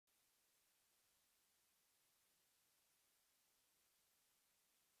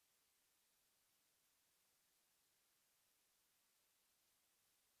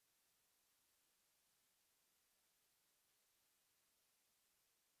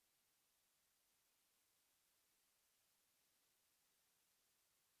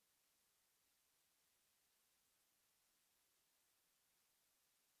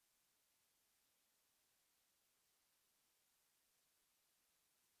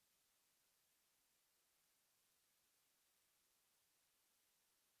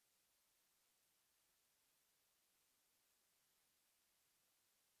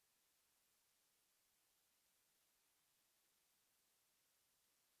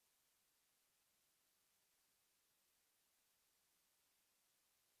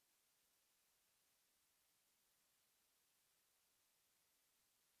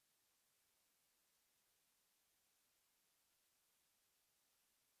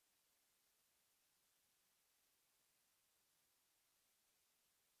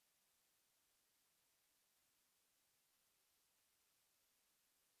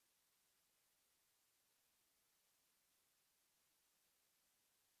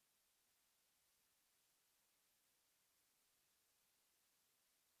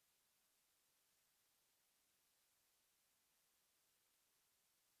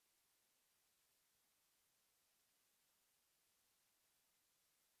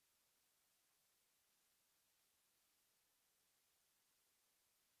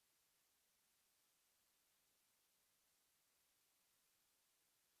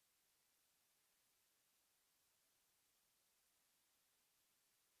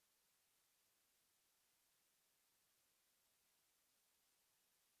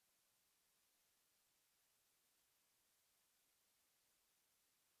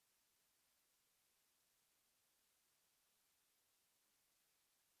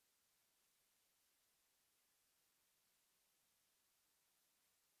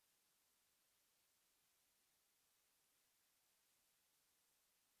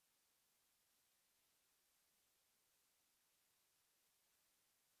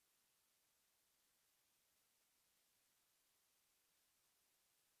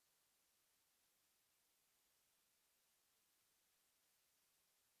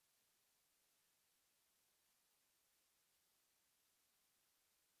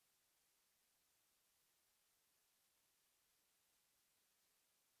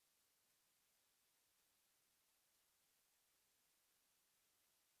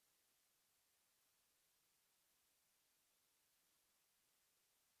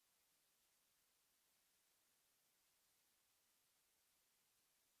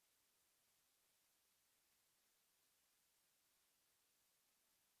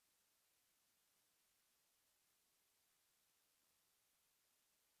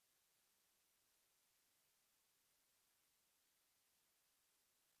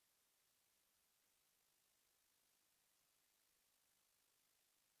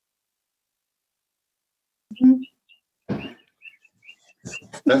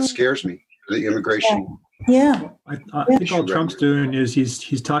That scares me, the immigration. Yeah. I think all Trump's doing is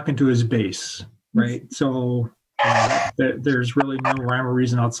he's talking to his base, right? So there's really no rhyme or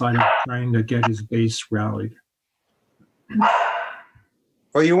reason outside of trying to get his base rallied.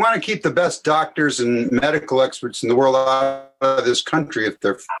 Well, you want to keep the best doctors and medical experts in the world out of this country if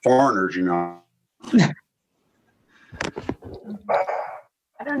they're foreigners, you know.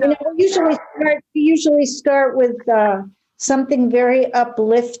 I don't know. We usually start with something very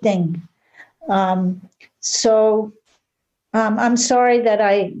uplifting. So I'm sorry that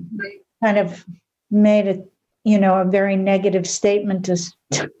I kind of made a very negative statement to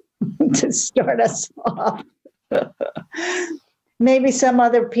start us off. Maybe some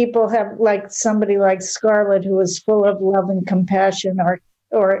other people have, like somebody like Scarlett, who is full of love and compassion,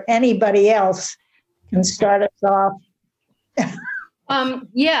 or anybody else can start us off.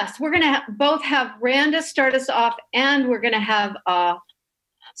 Yes, we're going to both have Randa start us off, and we're going to have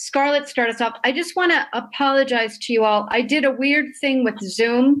Scarlett start us off. I just want to apologize to you all. I did a weird thing with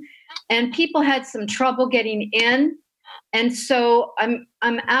Zoom, and people had some trouble getting in. And so I'm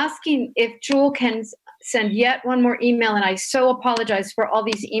asking if Jewel can send yet one more email, and I so apologize for all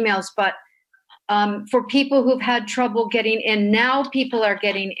these emails, but for people who've had trouble getting in, now people are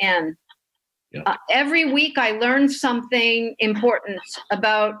getting in. Yeah. Every week I learn something important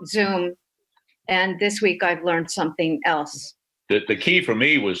about Zoom, and this week I've learned something else. The key for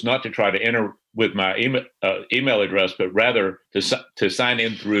me was not to try to enter with my email address, but rather to sign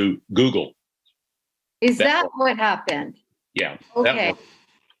in through Google. Is that what happened? Yeah. Okay.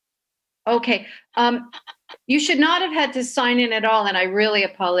 Okay. You should not have had to sign in at all, and I really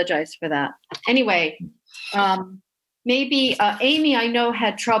apologize for that. Anyway, maybe Amy, I know,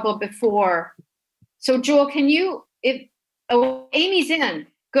 had trouble before. So Jewel, can you, Amy's in.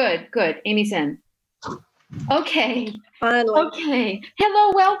 Good. Amy's in. Okay. Finally. Okay.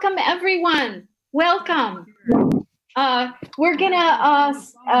 Hello, welcome everyone. Welcome. We're gonna,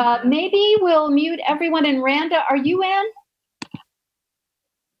 maybe we'll mute everyone. And Randa, are you in?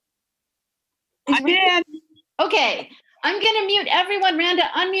 I'm in. Okay. I'm gonna mute everyone. Randa,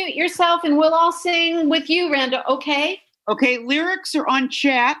 unmute yourself and we'll all sing with you, Randa, okay? Okay, lyrics are on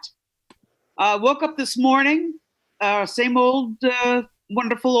chat. Woke up this morning, same old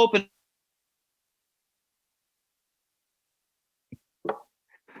wonderful open.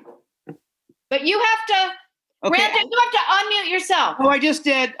 But you have to, okay. Randa, you have to unmute yourself. Oh, I just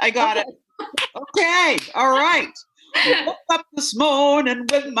did. I got it. Okay, all right. I woke up this morning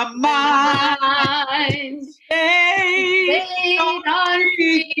with my mind stayed on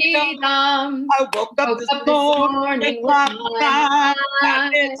freedom. I woke up this morning with my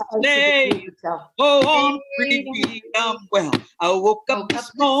mind stayed on freedom. Well, I woke up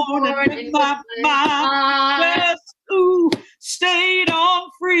this morning with my mind stayed on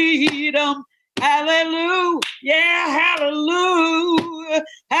freedom. Hallelujah, yeah, hallelujah,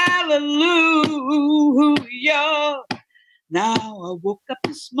 hallelujah. Now I woke up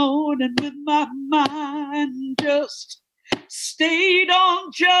this morning with my mind just stayed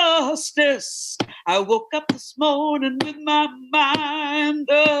on justice. I woke up this morning with my mind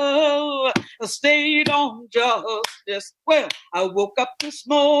stayed on justice. Well, I woke up this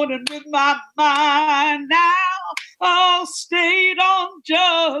morning with my mind now stayed on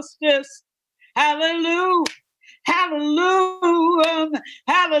justice. Hallelujah, hallelujah,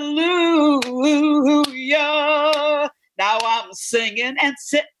 hallelujah. Now I'm singing and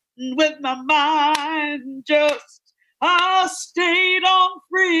sitting with my mind just stayed on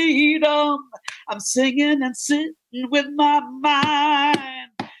freedom. I'm singing and sitting with my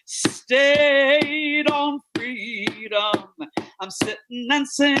mind stayed on freedom. I'm sitting and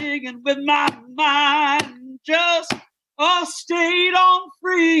singing with my mind just stayed on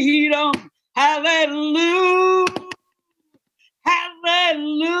freedom. Hallelujah,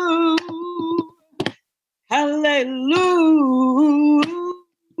 hallelujah, hallelujah.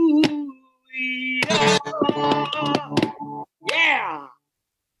 Yeah.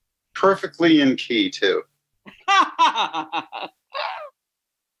 Perfectly in key, too.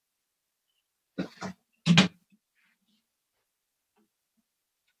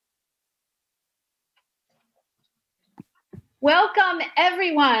 Welcome,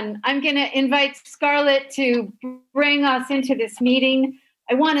 everyone. I'm going to invite Scarlett to bring us into this meeting.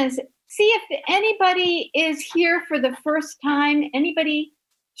 I want to see if anybody is here for the first time. Anybody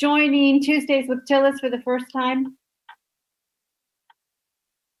joining Tuesdays with Tillis for the first time?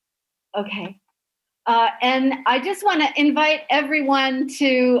 Okay. And I just want to invite everyone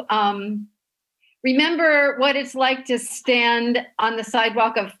to remember what it's like to stand on the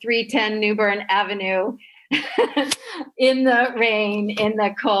sidewalk of 310 New Bern Avenue in the rain, in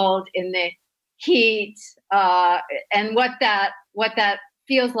the cold, in the heat, and what that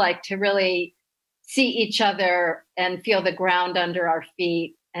feels like to really see each other and feel the ground under our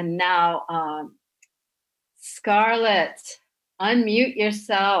feet. And now, Scarlett, unmute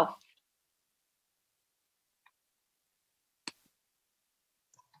yourself.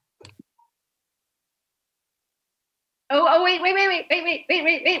 Oh, wait.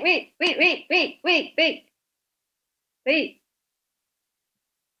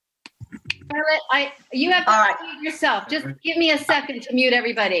 Scarlett, you have to unmute yourself. Just give me a second to mute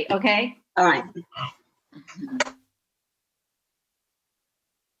everybody, okay? All right.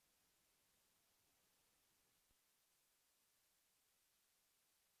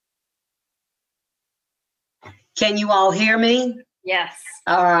 Can you all hear me? Yes.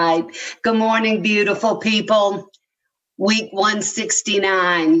 All right. Good morning, beautiful people. Week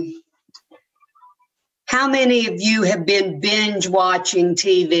 169. How many of you have been binge watching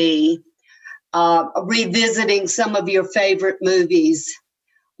TV, revisiting some of your favorite movies?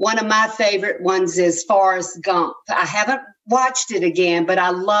 One of my favorite ones is Forrest Gump. I haven't watched it again, but I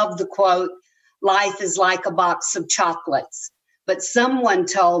love the quote, "Life is like a box of chocolates." But someone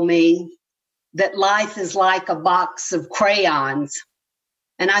told me that life is like a box of crayons.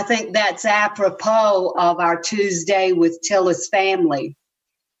 And I think that's apropos of our Tuesday with Tillis family.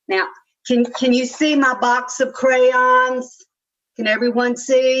 Now, can you see my box of crayons? Can everyone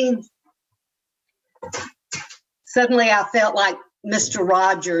see? Suddenly I felt like Mr.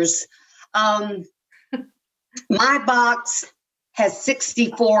 Rogers. My box has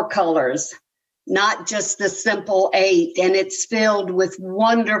 64 colors, not just the simple 8, and it's filled with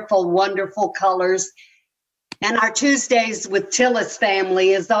wonderful, wonderful colors. And our Tuesdays with Tillis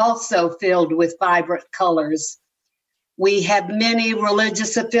family is also filled with vibrant colors. We have many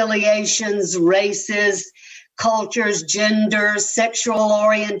religious affiliations, races, cultures, genders, sexual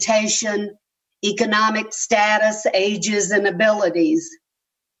orientation, economic status, ages, and abilities.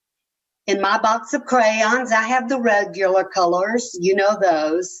 In my box of crayons, I have the regular colors, you know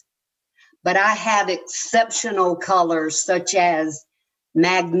those, but I have exceptional colors such as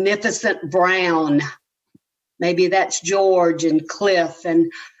magnificent brown. Maybe that's George and Cliff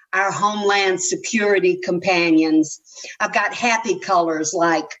and our Homeland Security companions. I've got happy colors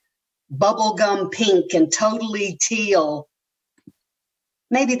like bubblegum pink and totally teal.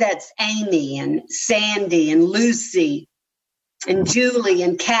 Maybe that's Amy and Sandy and Lucy and Julie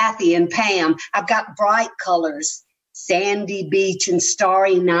and Kathy and Pam. I've got bright colors, sandy beach and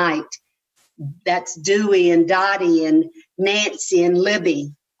starry night. That's Dewey and Dottie and Nancy and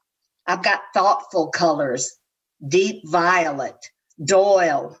Libby. I've got thoughtful colors, deep violet,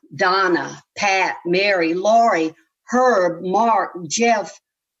 Doyle, Donna, Pat, Mary, Lori, Herb, Mark, Jeff,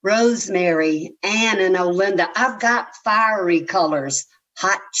 Rosemary, Ann, and Olinda. I've got fiery colors,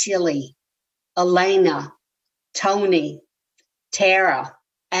 hot chili, Elena, Tony, Tara,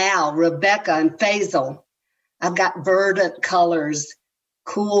 Al, Rebecca, and Faisal. I've got verdant colors,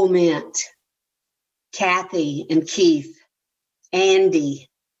 cool mint, Kathy and Keith, Andy,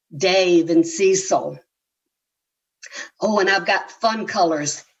 Dave, and Cecil. Oh, and I've got fun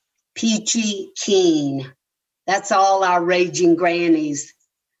colors, peachy keen. That's all our raging grannies.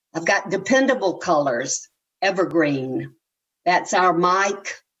 I've got dependable colors, evergreen. That's our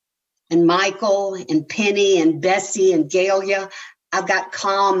Mike and Michael and Penny and Bessie and Galia. I've got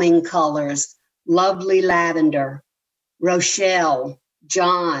calming colors, lovely lavender, Rochelle,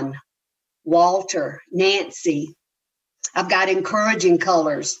 John, Walter, Nancy. I've got encouraging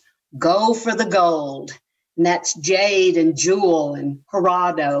colors, go for the gold. And that's Jade and Jewel and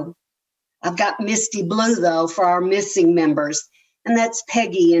Gerardo. I've got misty blue, though, for our missing members. And that's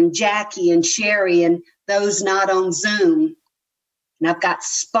Peggy and Jackie and Sherry and those not on Zoom. And I've got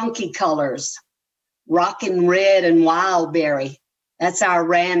spunky colors, rockin' red and wildberry. That's our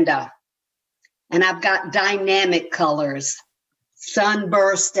Randa. And I've got dynamic colors,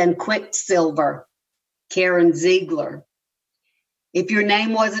 sunburst and quicksilver, Karen Ziegler. If your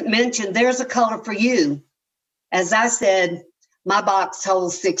name wasn't mentioned, there's a color for you. As I said, my box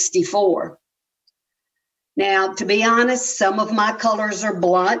holds 64. Now, to be honest, some of my colors are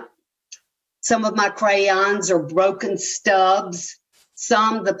blunt. Some of my crayons are broken stubs.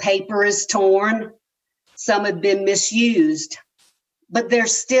 Some, the paper is torn. Some have been misused. But they're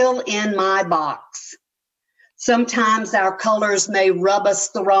still in my box. Sometimes our colors may rub us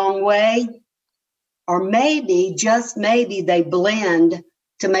the wrong way. Or maybe, just maybe, they blend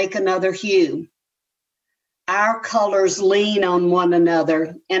to make another hue. Our colors lean on one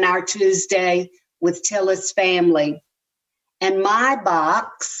another in our Tuesday with Tillis family. And my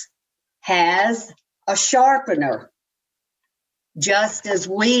box has a sharpener, just as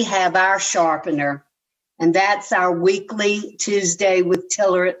we have our sharpener. And that's our weekly Tuesday with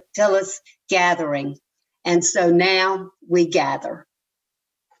Tillis gathering. And so now we gather.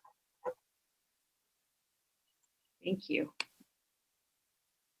 Thank you.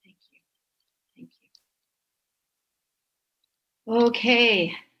 Thank you. Thank you.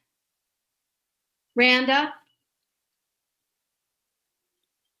 Okay. Randa,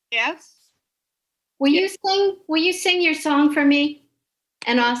 Yes. will you sing your song for me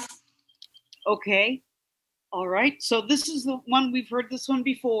and us? Okay. All right. So this is the one, we've heard this one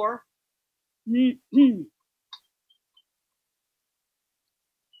before.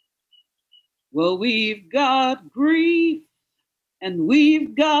 Well, we've got grief and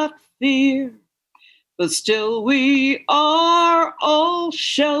we've got fear, but still we are all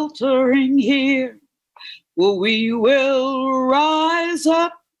sheltering here. Well, we will rise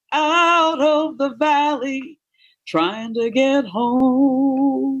up out of the valley, trying to get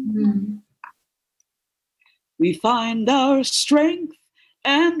home. We find our strength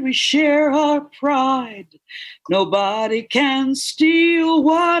and we share our pride. Nobody can steal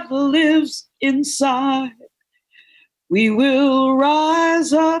what lives inside. We will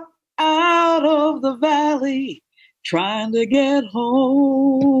rise up out of the valley, trying to get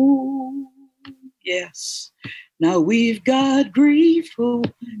home. Yes. Now we've got grief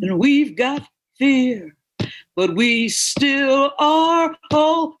and we've got fear, but we still are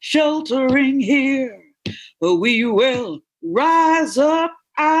all sheltering here. But we will rise up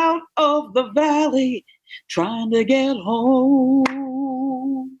out of the valley, trying to get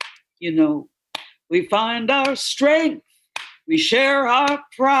home. You know, we find our strength, we share our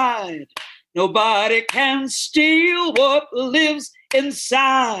pride. Nobody can steal what lives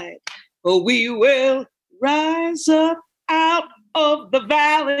inside. But we will rise up out of the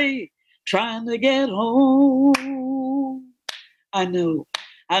valley, trying to get home. I know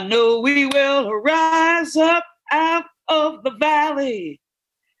we will rise up out of the valley,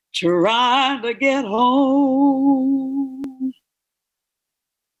 trying to get home.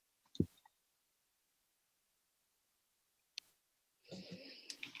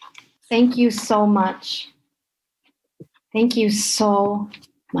 Thank you so much. Thank you so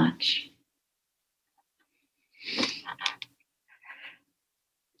much.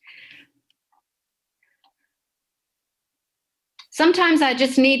 Sometimes I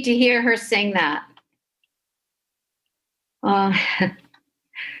just need to hear her sing that. I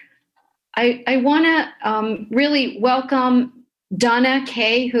want to really welcome Donna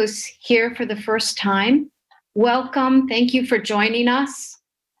Kay, who's here for the first time. Welcome. Thank you for joining us.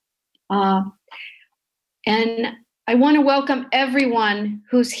 And I want to welcome everyone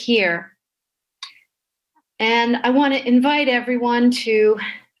who's here. And I want to invite everyone to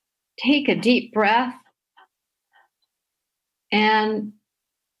take a deep breath and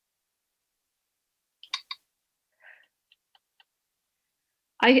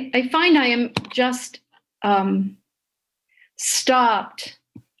I find I am just stopped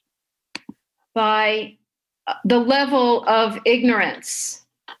by the level of ignorance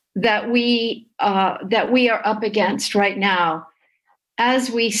that we are up against right now. As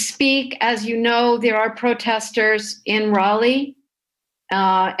we speak, as you know, there are protesters in Raleigh,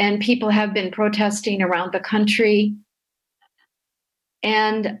 and people have been protesting around the country.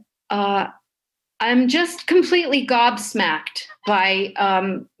 And I'm just completely gobsmacked by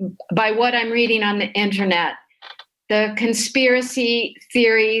what I'm reading on the internet. The conspiracy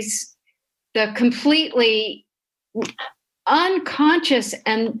theories, the completely unconscious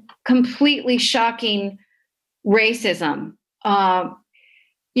and completely shocking racism.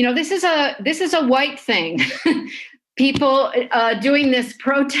 This is a white thing. People doing this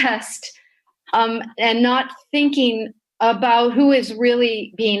protest and not thinking about who is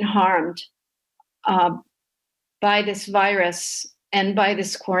really being harmed by this virus and by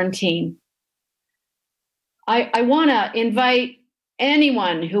this quarantine. I want to invite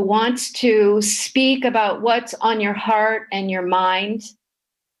anyone who wants to speak about what's on your heart and your mind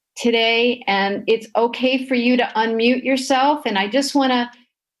today, and it's okay for you to unmute yourself. And I just want to,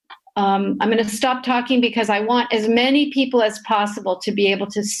 I'm going to stop talking because I want as many people as possible to be able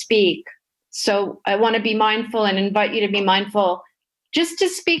to speak. So I want to be mindful and invite you to be mindful, just to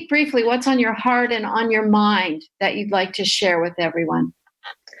speak briefly what's on your heart and on your mind that you'd like to share with everyone.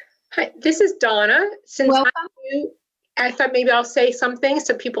 Hi, this is Donna. Since Welcome. I'm new, I thought maybe I'll say something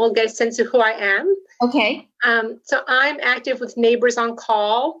so people will get a sense of who I am. Okay. So I'm active with Neighbors on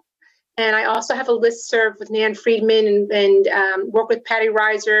Call, and I also have a listserv with Nan Friedman and work with Patty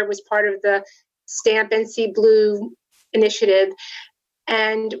Reiser, was part of the Stamp NC Blue initiative.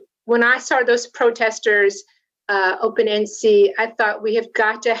 And when I saw those protesters open NC, I thought we have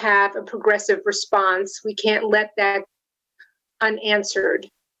got to have a progressive response. We can't let that unanswered.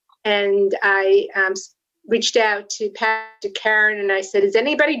 And I reached out to Karen, and I said, "Is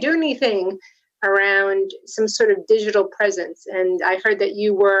anybody doing anything around some sort of digital presence?" And I heard that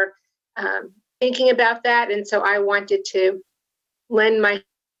you were thinking about that, and so I wanted to lend my.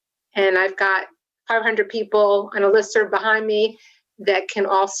 And I've got 500 people on a listserv behind me that can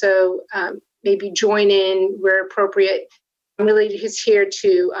also maybe join in where appropriate. I'm really just here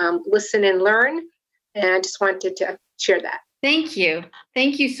to listen and learn, and I just wanted to share that. Thank you.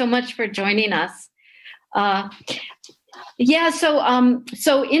 Thank you so much for joining us. So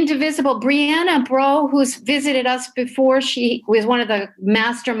Indivisible, Brianna Bro, who's visited us before, she was one of the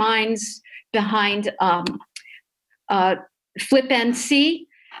masterminds behind Flip NC,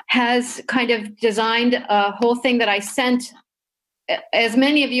 has kind of designed a whole thing that I sent as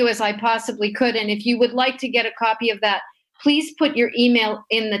many of you as I possibly could. And if you would like to get a copy of that, please put your email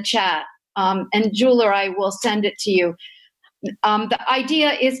in the chat, and Jewel or I will send it to you. The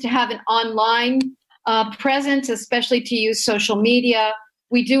idea is to have an online presence, especially to use social media.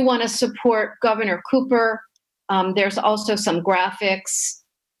 We do want to support Governor Cooper. There's also some graphics.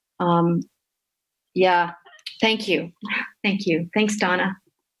 Yeah, thank you. Thank you. Thanks, Donna.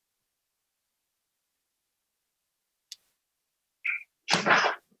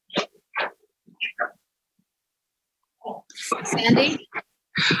 Sandy?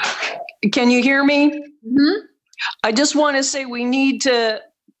 Can you hear me? Mm-hmm. I just want to say we need to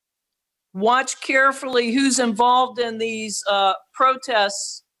watch carefully who's involved in these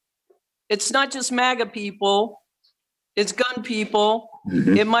protests. It's not just MAGA people, it's gun people.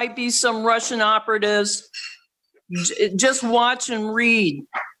 Mm-hmm. It might be some Russian operatives. Just watch and read.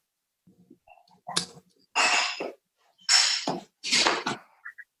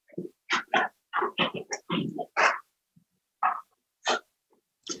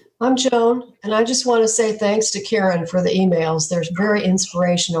 I'm Joan, and I just want to say thanks to Karen for the emails. They're very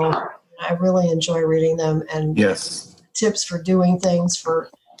inspirational. I really enjoy reading them, and tips for doing things,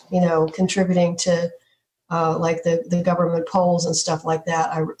 for contributing to like the government polls and stuff like that.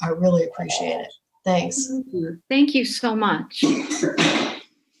 I really appreciate it. Thanks. Thank you so much.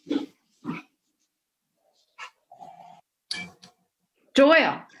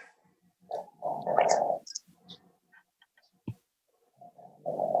 Doyle.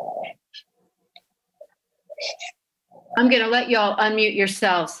 I'm going to let you all unmute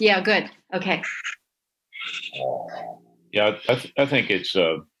yourselves. Yeah, good. Okay. Yeah, I think it's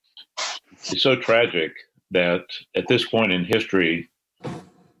so tragic that at this point in history,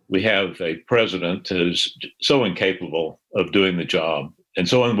 we have a president who's so incapable of doing the job and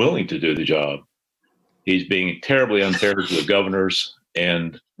so unwilling to do the job. He's being terribly unfair to the governors,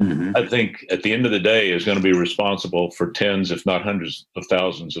 and I think at the end of the day is going to be responsible for tens, if not hundreds of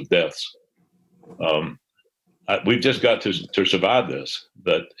thousands of deaths. We've just got to survive this.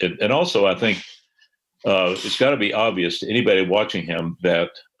 And also I think it's got to be obvious to anybody watching him that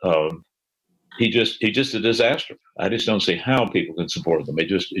he's just a disaster. I just don't see how people can support them. It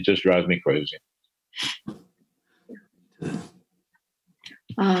just drives me crazy.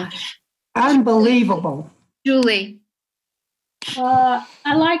 Unbelievable. Julie.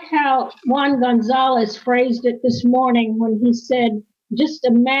 I like how Juan Gonzalez phrased it this morning when he said, just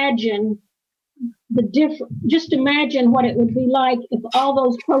imagine what it would be like if all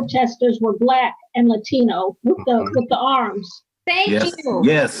those protesters were Black and Latino with the arms. Thank you.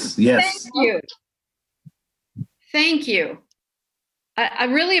 Yes. Thank you. Thank you. I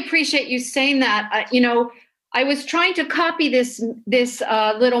really appreciate you saying that. I was trying to copy this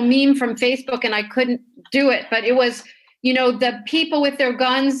little meme from Facebook and I couldn't do it, but it was, the people with their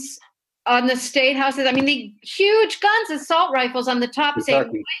guns on the state houses. I mean, the huge guns, assault rifles on the top saying,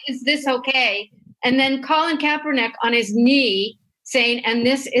 why is this okay? And then Colin Kaepernick on his knee saying, and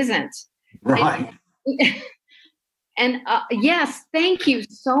this isn't. Right. And yes, thank you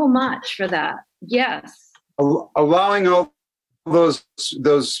so much for that. Yes. Allowing all those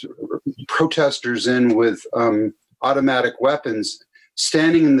protesters in with automatic weapons,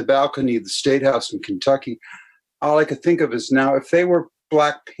 standing in the balcony of the State House in Kentucky, all I could think of is now, if they were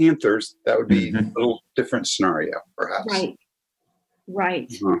Black Panthers, that would be a little different scenario, perhaps. Right.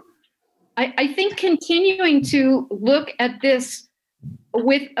 Mm-hmm. I think continuing to look at this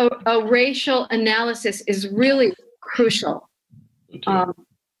with a racial analysis is really crucial.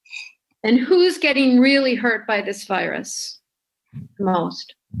 And who's getting really hurt by this virus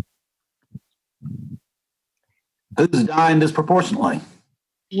most? Who's dying disproportionately?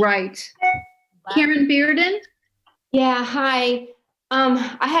 Right. Karen Bearden? Yeah, hi.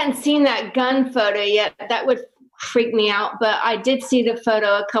 I hadn't seen that gun photo yet. That would freak me out. But I did see the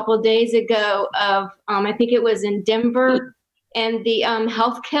photo a couple of days ago of, I think it was in Denver, and the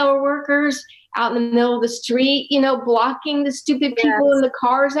healthcare workers out in the middle of the street, you know, blocking the stupid people in the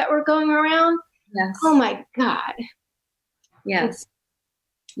cars that were going around. Yes. Oh my God. Yes.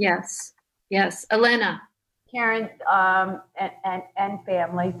 Yes. Yes. Elena. Karen and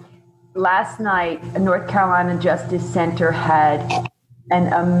family. Last night, North Carolina Justice Center had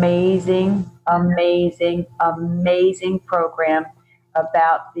an amazing program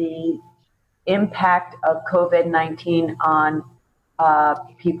about the impact of COVID-19 on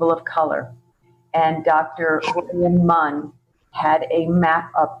people of color. And Dr. William Munn had a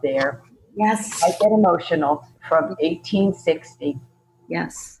map up there. Yes. I get emotional, from 1860.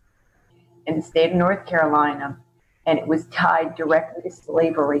 Yes. In the state of North Carolina. And it was tied directly to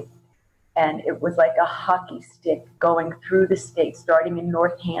slavery. And it was like a hockey stick going through the state, starting in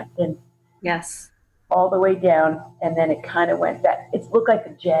Northampton. Yes. All the way down. And then it kind of went back. It looked like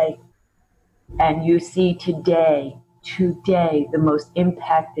a J. And you see today, the most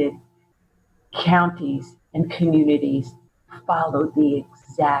impacted counties and communities followed the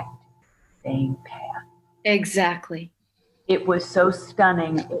exact same path. Exactly. It was so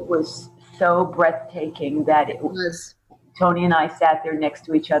stunning. It was so breathtaking that it was. Tony and I sat there next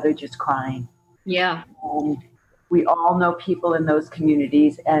to each other just crying. Yeah. We all know people in those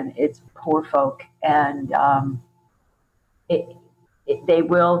communities, and it's poor folk. And I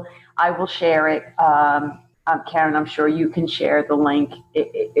will share it. Karen, I'm sure you can share the link.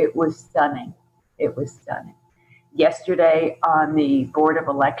 It was stunning. It was stunning. Yesterday on the Board of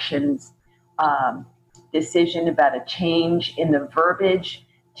Elections decision about a change in the verbiage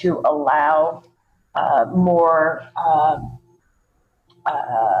to allow more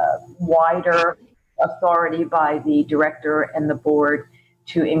wider authority by the director and the board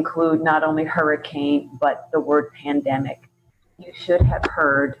to include not only hurricane, but the word pandemic. You should have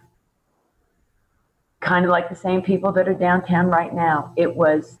heard, kind of like the same people that are downtown right now. It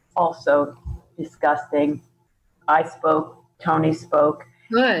was also disgusting. I spoke, Tony spoke.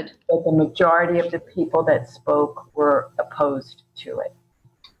 Good. But the majority of the people that spoke were opposed to it.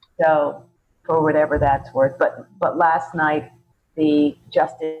 So, for whatever that's worth. But last night, the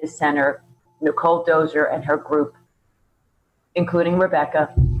Justice Center, Nicole Dozier and her group, including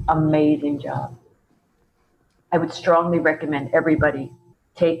Rebecca, amazing job. I would strongly recommend everybody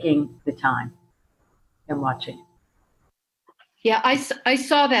taking the time and watching. Yeah, I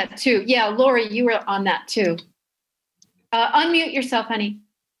saw that too. Yeah, Lori, you were on that too. Unmute yourself, honey.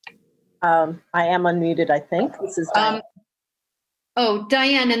 I am unmuted, I think. This is Diane.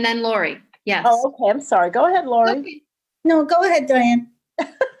 Diane and then Lori. Yes. Oh, okay. I'm sorry. Go ahead, Lori. Okay. No, go ahead, Diane.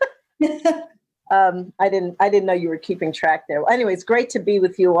 I didn't know you were keeping track there. Well, anyway, it's great to be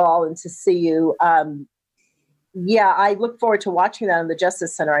with you all and to see you. Yeah, I look forward to watching that on the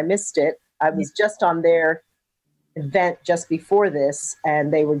Justice Center. I missed it. I was just on their event just before this,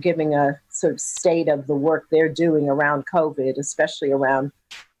 and they were giving a sort of state of the work they're doing around COVID, especially around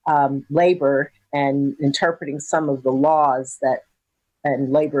labor and interpreting some of the laws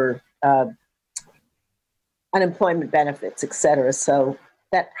and labor unemployment benefits, et cetera. So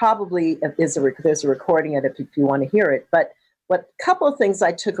that probably there's a recording of it if you want to hear it. But a couple of things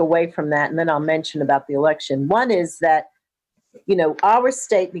I took away from that, and then I'll mention about the election. One is that, our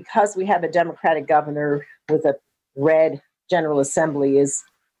state, because we have a Democratic governor with a red General Assembly, is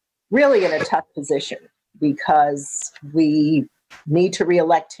really in a tough position because we need to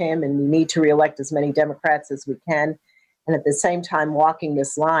reelect him and we need to reelect as many Democrats as we can. And at the same time, walking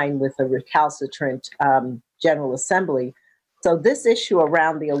this line with a recalcitrant General Assembly. So this issue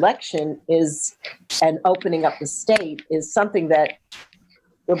around the election and opening up the state is something that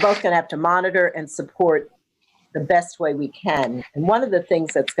we're both going to have to monitor and support the best way we can. And one of the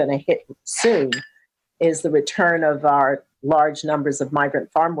things that's going to hit soon is the return of our large numbers of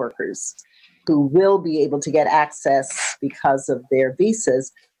migrant farm workers who will be able to get access because of their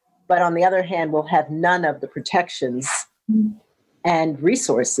visas. But on the other hand, we'll have none of the protections and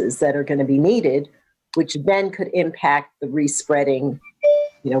resources that are going to be needed, which then could impact the respreading.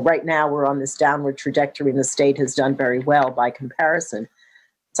 Right now we're on this downward trajectory and the state has done very well by comparison.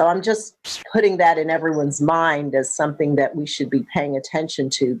 So I'm just putting that in everyone's mind as something that we should be paying attention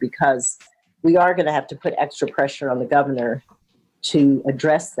to, because we are going to have to put extra pressure on the governor to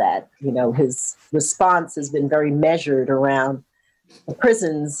address that. His response has been very measured around the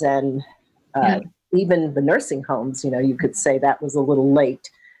prisons and even the nursing homes. You could say that was a little late.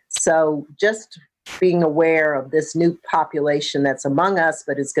 So just being aware of this new population that's among us,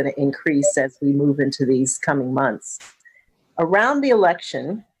 but is going to increase as we move into these coming months. around the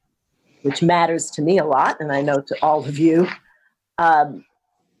election, which matters to me a lot, and I know to all of you,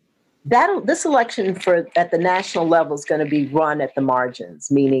 this election at the national level is going to be run at the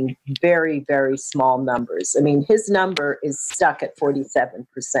margins, meaning very, very small numbers. I mean, his number is stuck at 47%,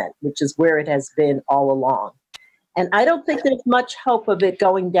 which is where it has been all along. And I don't think there's much hope of it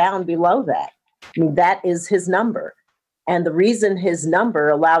going down below that. I mean, that is his number. And the reason his number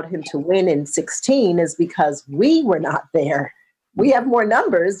allowed him to win in 16 is because we were not there. We have more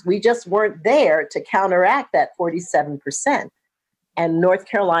numbers. We just weren't there to counteract that 47%. And North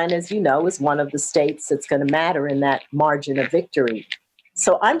Carolina, as you know, is one of the states that's going to matter in that margin of victory.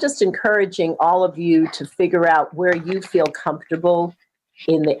 So I'm just encouraging all of you to figure out where you feel comfortable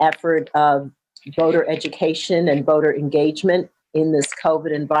in the effort of voter education and voter engagement in this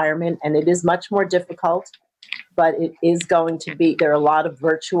COVID environment. And it is much more difficult, but it is going to be, there are a lot of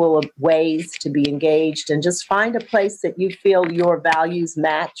virtual ways to be engaged, and just find a place that you feel your values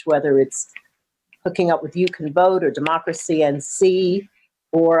match, whether it's hooking up with You Can Vote or Democracy NC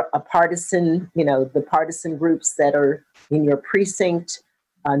or a partisan, the partisan groups that are in your precinct.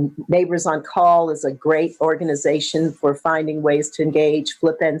 Neighbors on Call is a great organization for finding ways to engage,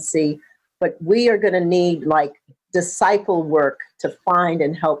 Flip NC. But we are going to need disciple work to find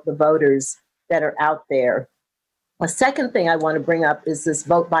and help the voters that are out there. A second thing I want to bring up is this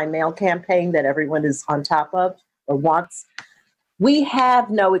vote by mail campaign that everyone is on top of or wants. We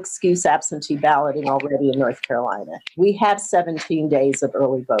have no excuse absentee balloting already in North Carolina. We have 17 days of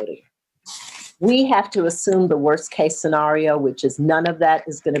early voting. We have to assume the worst case scenario, which is none of that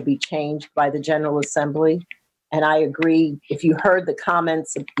is going to be changed by the General Assembly. And I agree, if you heard the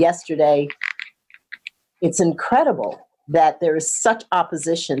comments of yesterday, it's incredible that there is such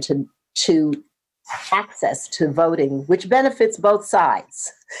opposition to access to voting, which benefits both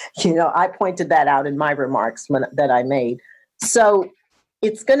sides. I pointed that out in my remarks that I made. So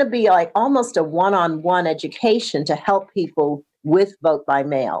it's going to be almost a one-on-one education to help people with vote by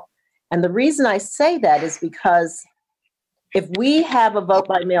mail. And the reason I say that is because if we have a vote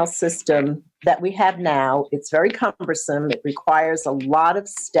by mail system that we have now, it's very cumbersome. It requires a lot of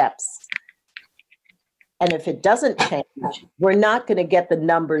steps. And if it doesn't change, we're not going to get the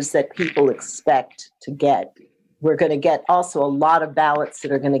numbers that people expect to get. We're going to get also a lot of ballots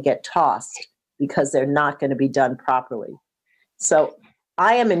that are going to get tossed because they're not going to be done properly. So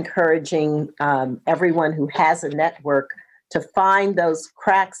I am encouraging everyone who has a network to find those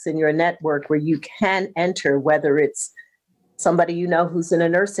cracks in your network where you can enter, whether it's somebody who's in a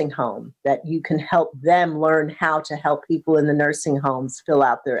nursing home, that you can help them learn how to help people in the nursing homes fill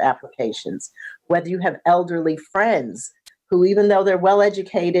out their applications. Whether you have elderly friends who, even though they're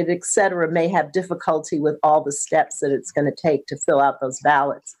well-educated, et cetera, may have difficulty with all the steps that it's going to take to fill out those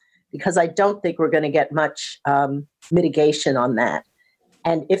ballots. Because I don't think we're going to get much mitigation on that.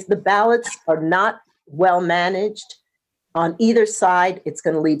 And if the ballots are not well managed on either side, it's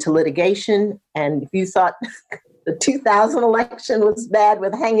going to lead to litigation. And if you thought the 2000 election was bad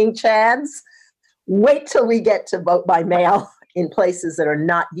with hanging chads, wait till we get to vote by mail in places that are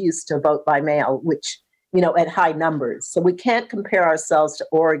not used to vote by mail, which, at high numbers. So we can't compare ourselves to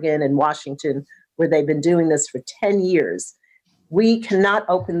Oregon and Washington, where they've been doing this for 10 years. We cannot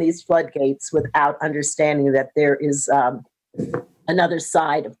open these floodgates without understanding that there is another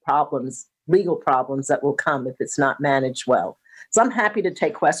side of problems, legal problems that will come if it's not managed well. So I'm happy to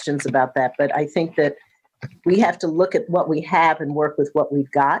take questions about that, but I think that we have to look at what we have and work with what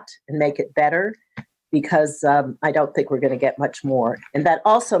we've got and make it better, because I don't think we're going to get much more. And that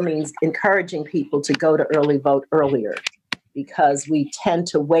also means encouraging people to go to early vote earlier, because we tend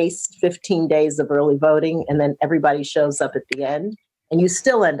to waste 15 days of early voting and then everybody shows up at the end and you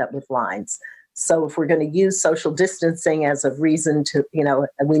still end up with lines. So if we're going to use social distancing as a reason to,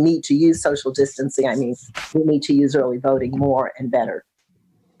 we need to use social distancing, we need to use early voting more and better.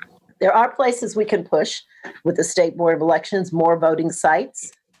 There are places we can push with the State Board of Elections, more voting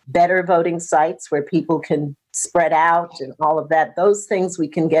sites, better voting sites where people can spread out and all of that. Those things we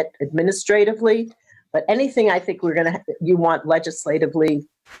can get administratively. But anything I think you want legislatively,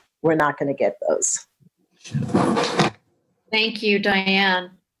 we're not going to get those. Thank you,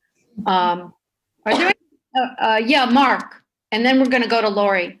 Diane. Are there Mark, and then we're going to go to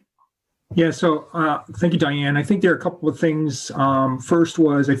Lori. Yeah, so thank you, Diane. I think there are a couple of things. First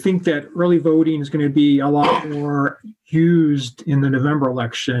was, I think that early voting is going to be a lot more used in the November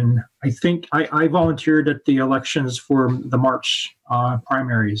election. I think I volunteered at the elections for the March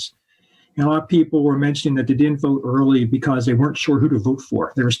primaries. And a lot of people were mentioning that they didn't vote early because they weren't sure who to vote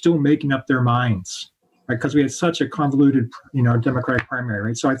for. They were still making up their minds, because we had such a convoluted, Democratic primary,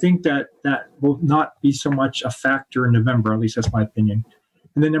 right? So I think that will not be so much a factor in November, at least that's my opinion.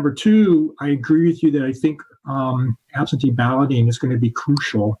 And then number two, I agree with you that I think absentee balloting is going to be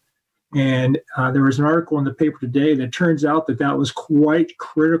crucial. And there was an article in the paper today that turns out that was quite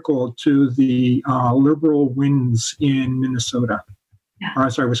critical to the liberal wins in Minnesota,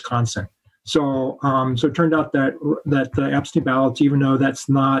 Wisconsin. So it turned out that the absentee ballots, even though that's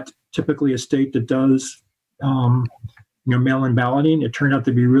not typically a state that does mail-in balloting, it turned out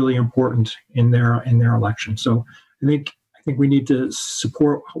to be really important in their election. So I think we need to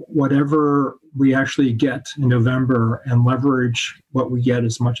support whatever we actually get in November and leverage what we get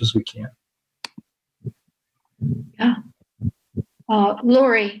as much as we can. Yeah.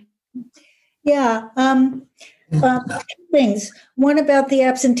 Lori. Yeah. Two things. One about the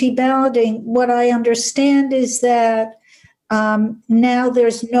absentee balloting. What I understand is that now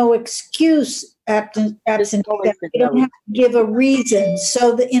there's no excuse absentee balloting. You don't have to give a reason.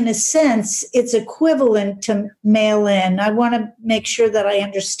 So in a sense, it's equivalent to mail-in. I want to make sure that I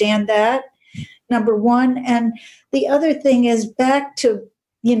understand that, number one. And the other thing is back to,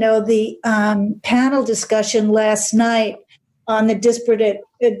 the panel discussion last night on the disparate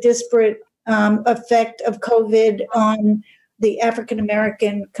effect of COVID on the African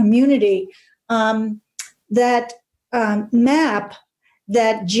American community. That map,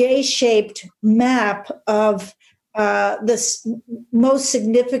 that J-shaped map of the most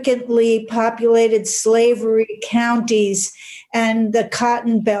significantly populated slavery counties and the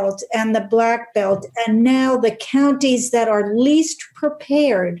Cotton Belt and the Black Belt, and now the counties that are least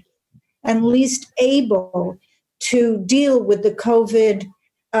prepared and least able to deal with the COVID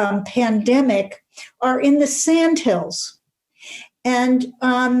pandemic are in the Sandhills. And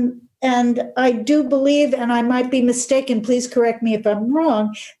I do believe, and I might be mistaken, please correct me if I'm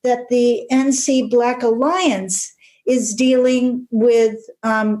wrong, that the NC Black Alliance is dealing with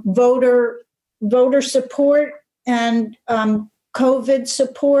voter support and COVID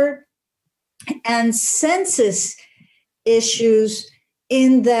support and census issues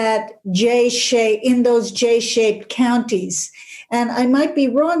in those J-shaped counties. And I might be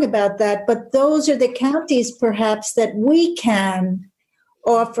wrong about that, but those are the counties perhaps that we can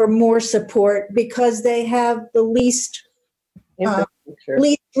offer more support because they have the least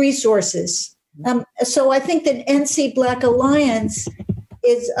resources. So I think that NC Black Alliance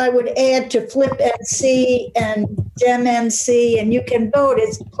is, I would add to Flip NC and Dem NC, and you can vote,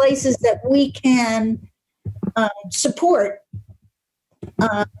 as places that we can support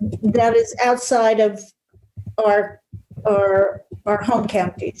that is outside of our home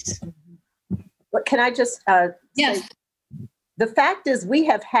counties. But can I just yes. say, the fact is we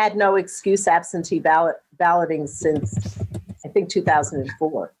have had no excuse absentee balloting since I think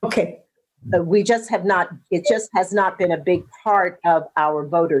 2004. Okay. We just have not, it just has not been a big part of our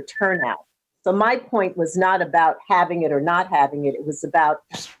voter turnout. So my point was not about having it or not having it. It was about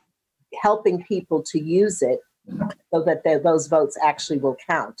helping people to use it so that those votes actually will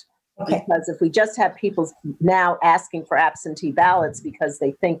count. Okay. Because if we just have people now asking for absentee ballots because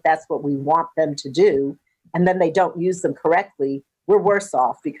they think that's what we want them to do, and then they don't use them correctly, we're worse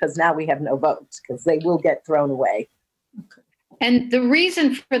off because now we have no votes because they will get thrown away. Okay. And the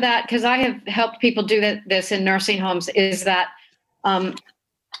reason for that, because I have helped people do this in nursing homes, is that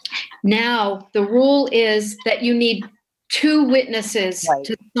now the rule is that you need 2 witnesses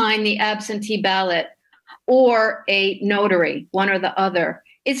to sign the absentee ballot or a notary, one or the other.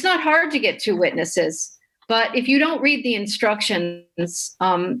 It's not hard to get 2 witnesses, but if you don't read the instructions,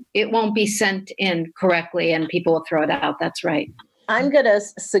 it won't be sent in correctly and people will throw it out. That's right. I'm going to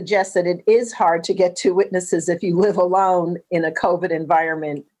suggest that it is hard to get 2 witnesses if you live alone in a COVID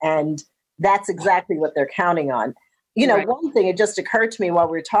environment, and that's exactly what they're counting on. You know, one thing, it just occurred to me while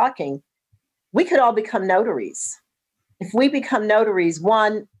we were talking, we could all become notaries. If we become notaries,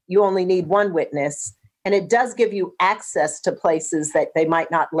 one, you only need 1 witness, and it does give you access to places that they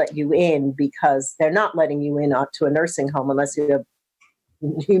might not let you in because they're not letting you in to a nursing home unless you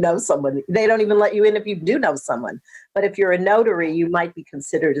know someone. They don't even let you in if you do know someone. But if you're a notary, you might be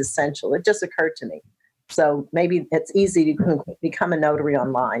considered essential. It just occurred to me. So maybe it's easy to become a notary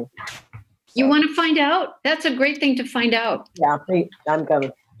online. You want to find out? That's a great thing to find out. Yeah, I'm going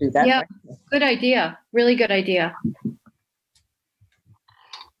to do that. Yeah, good idea. Really good idea.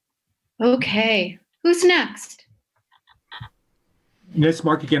 Okay, who's next? Yes,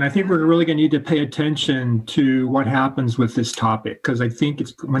 Mark, again, I think we're really going to need to pay attention to what happens with this topic, because I think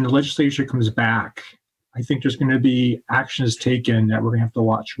it's when the legislature comes back, I think there's going to be actions taken that we're going to have to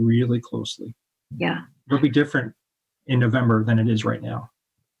watch really closely. Yeah. It'll be different in November than it is right now.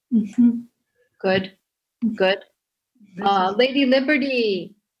 Mm-hmm. Good. Good. Lady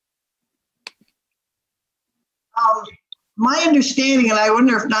Liberty. My understanding, and I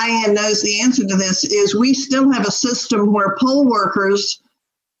wonder if Diane knows the answer to this, is we still have a system where poll workers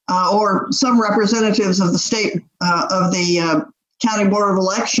or some representatives of the state of the County Board of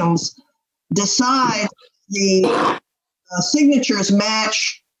Elections decide the signatures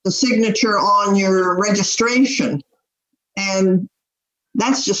match the signature on your registration. And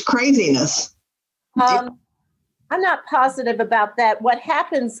that's just craziness. I'm not positive about that. What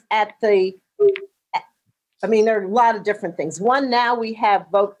happens at the, I mean, there are a lot of different things. One, now we have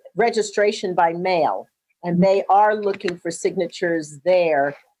vote registration by mail, and they are looking for signatures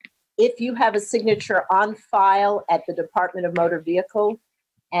there. If you have a signature on file at the Department of Motor Vehicle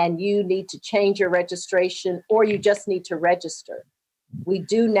and you need to change your registration, or you just need to register, we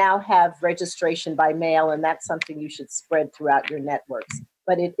do now have registration by mail, and that's something you should spread throughout your networks.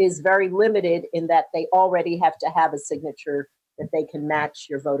 But it is very limited in that they already have to have a signature that they can match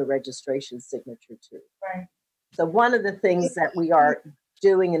your voter registration signature to. Right. So one of the things that we are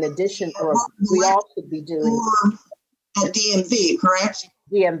doing in addition, or we all should be doing at DMV, correct?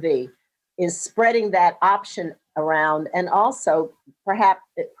 DMV, is spreading that option around, and also perhaps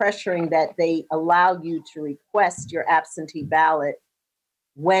pressuring that they allow you to request your absentee ballot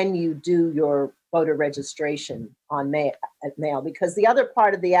when you do your voter registration on mail, because the other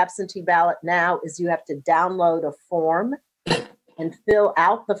part of the absentee ballot now is you have to download a form and fill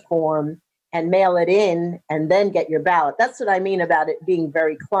out the form and mail it in and then get your ballot. That's what I mean about it being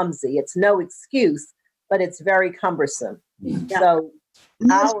very clumsy. It's no excuse, but it's very cumbersome. Yeah. So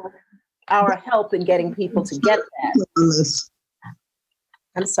our help in getting people to get that.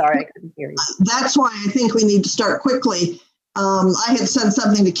 I'm sorry, I couldn't hear you. That's why I think we need to start quickly. I had said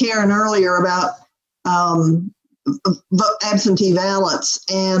something to Karen earlier about absentee ballots,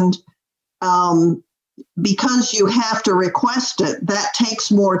 and because you have to request it, that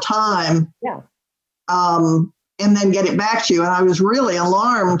takes more time. Yeah. And then get it back to you. And I was really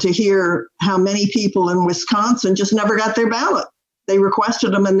alarmed to hear how many people in Wisconsin just never got their ballot. They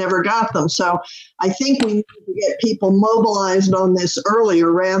requested them and never got them. So I think we need to get people mobilized on this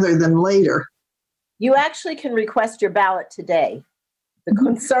earlier rather than later. You actually can request your ballot today. The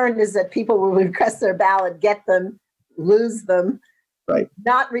concern is that people will request their ballot, get them, lose them, right,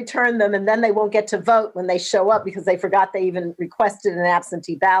 not return them, and then they won't get to vote when they show up because they forgot they even requested an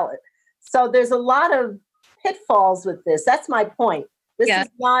absentee ballot. So there's a lot of pitfalls with this. That's my point.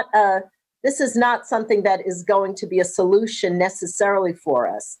 This is not something that is going to be a solution necessarily for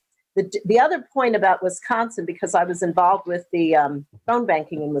us. The other point about Wisconsin, because I was involved with the phone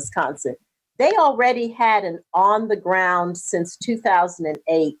banking in Wisconsin, they already had an on-the-ground since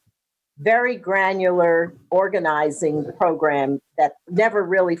 2008, very granular organizing program that never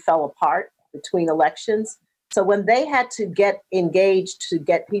really fell apart between elections. So when they had to get engaged to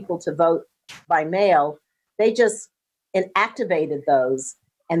get people to vote by mail, they just inactivated those.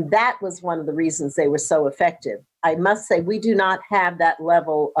 And that was one of the reasons they were so effective. I must say, we do not have that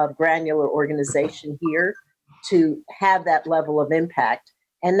level of granular organization here to have that level of impact.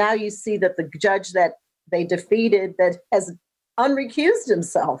 And now you see that the judge that they defeated that has unrecused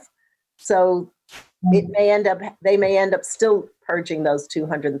himself. So they may end up still purging those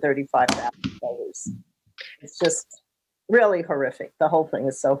 235,000 voters. It's just really horrific. The whole thing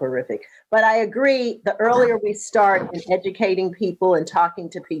is so horrific. But I agree, the earlier we start in educating people and talking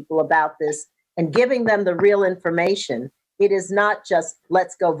to people about this and giving them the real information, it is not just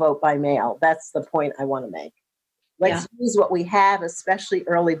let's go vote by mail. That's the point I want to make. Let's use what we have, especially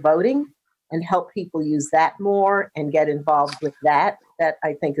early voting, and help people use that more and get involved with that. That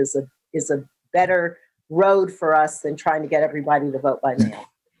I think is a better road for us than trying to get everybody to vote by mail.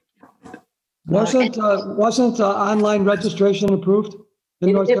 Wasn't online registration approved?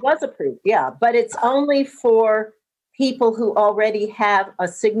 It was approved, yeah, but it's only for people who already have a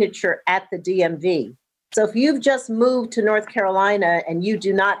signature at the DMV. So if you've just moved to North Carolina and you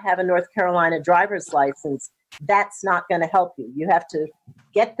do not have a North Carolina driver's license, that's not going to help you. You have to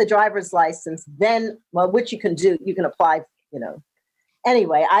get the driver's license, then, well, which you can do, you can apply,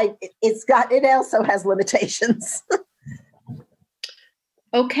 Anyway, it also has limitations.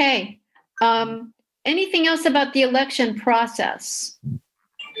 Okay. Anything else about the election process?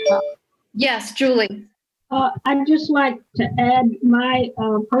 Yes, Julie. I'd just like to add my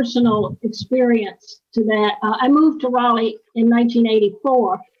personal experience to that. I moved to Raleigh in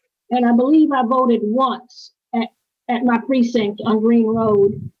 1984, and I believe I voted once at my precinct on Green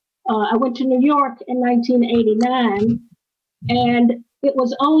Road. I went to New York in 1989, and It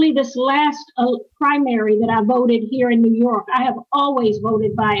was only this last primary that I voted here in New York. I have always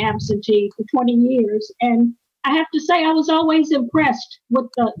voted by absentee for 20 years. And I have to say, I was always impressed with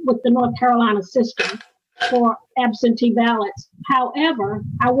the North Carolina system for absentee ballots. However,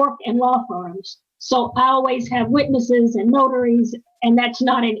 I work in law firms, so I always have witnesses and notaries, and that's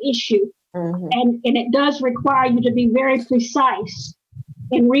not an issue. Mm-hmm. And it does require you to be very precise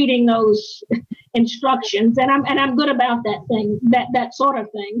in reading those instructions, and I'm good about that sort of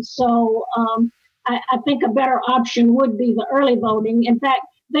thing. So I think a better option would be the early voting. In fact,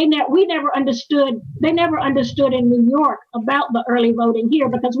 they never understood in New York about the early voting here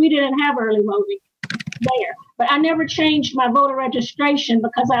because we didn't have early voting there. But I never changed my voter registration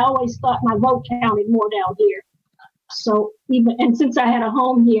because I always thought my vote counted more down here. So since I had a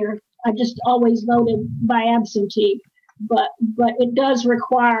home here, I just always voted by absentee. But it does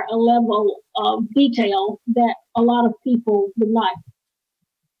require a level of detail that a lot of people would not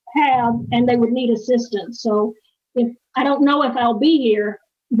have, and they would need assistance. So if I don't know if I'll be here,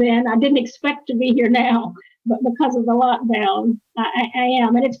 then I didn't expect to be here now, but because of the lockdown, I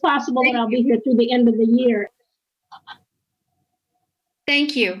am. And it's possible that I'll be here through the end of the year.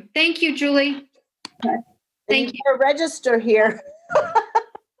 Thank you. Thank you, Julie. Okay. Thank you. Register here.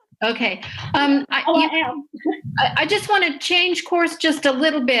 Okay. I am. I just want to change course just a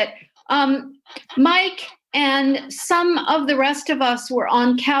little bit. Mike and some of the rest of us were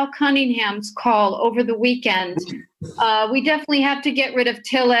on Cal Cunningham's call over the weekend. We definitely have to get rid of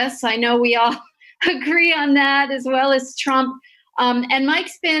Tillis. I know we all agree on that, as well as Trump. And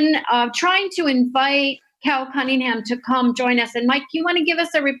Mike's been trying to invite Cal Cunningham to come join us. And Mike, you want to give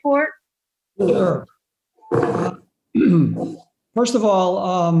us a report? Sure. First of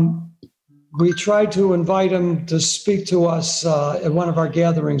all, we tried to invite him to speak to us at one of our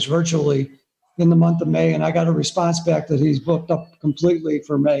gatherings virtually in the month of May, and I got a response back that he's booked up completely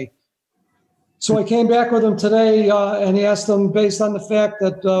for May. So I came back with him today and asked him, based on the fact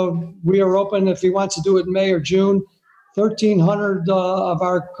that we are open if he wants to do it in May or June. 1,300 of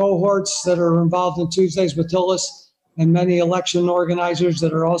our cohorts that are involved in Tuesdays with Tillis and many election organizers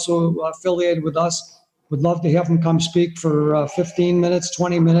that are also affiliated with us would love to have him come speak for 15 minutes,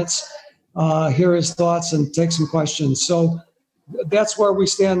 20 minutes, hear his thoughts and take some questions. So that's where we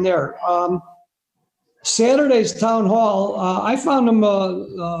stand there. Saturday's town hall, I found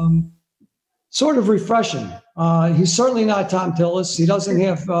him sort of refreshing. He's certainly not Tom Tillis. He doesn't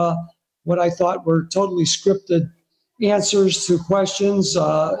have what I thought were totally scripted answers to questions,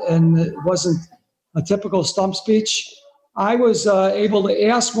 and it wasn't a typical stump speech. I was able to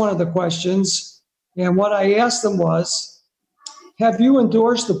ask one of the questions, and what I asked them was, have you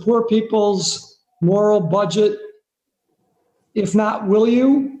endorsed the poor people's moral budget? If not, will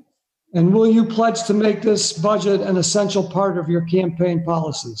you? And will you pledge to make this budget an essential part of your campaign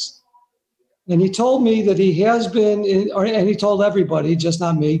policies? And he told me that he has been, and he told everybody, just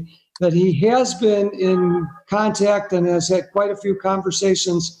not me, that he has been in contact and has had quite a few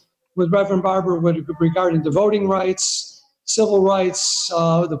conversations with Reverend Barber regarding the voting rights, civil rights,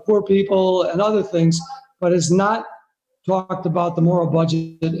 the poor people, and other things, but has not talked about the moral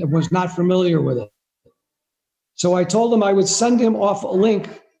budget and was not familiar with it. So I told him I would send him off a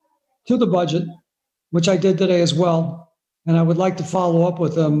link to the budget, which I did today as well. And I would like to follow up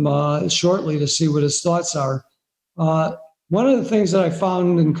with him shortly to see what his thoughts are. One of the things that I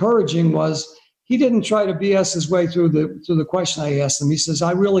found encouraging was he didn't try to BS his way through the question I asked him. He says,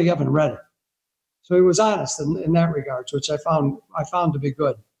 I really haven't read it. So he was honest in that regard, which I found to be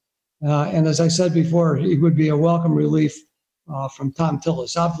good. And as I said before, he would be a welcome relief from Tom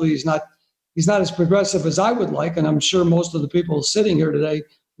Tillis. Obviously, he's not as progressive as I would like, and I'm sure most of the people sitting here today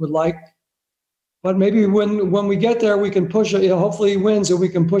would like. But maybe when we get there, we can push it. Hopefully he wins and we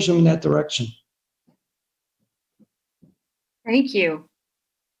can push him in that direction. Thank you.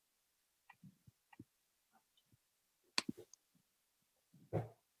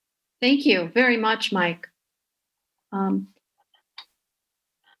 Thank you very much, Mike. I'm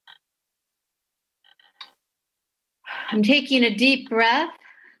taking a deep breath.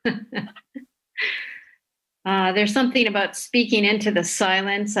 There's something about speaking into the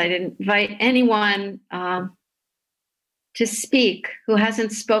silence. I didn't invite anyone to speak who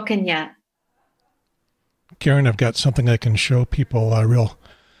hasn't spoken yet. Karen, I've got something I can show people real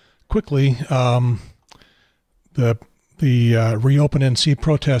quickly. The Reopen NC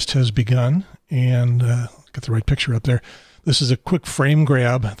protest has begun, and got the right picture up there. This is a quick frame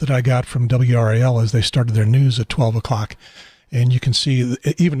grab that I got from WRAL as they started their news at 12 o'clock. And you can see,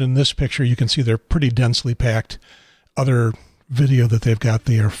 even in this picture, you can see they're pretty densely packed. Other video that they've got,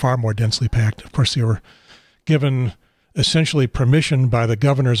 they are far more densely packed. Of course, they were given essentially permission by the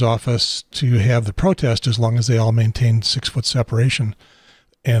governor's office to have the protest as long as they all maintain 6-foot separation.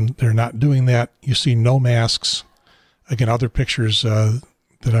 And they're not doing that. You see no masks. Again, other pictures that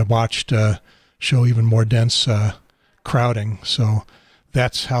I watched show even more dense crowding. So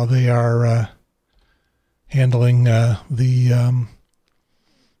that's how they are handling the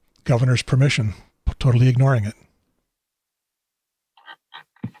governor's permission, totally ignoring it.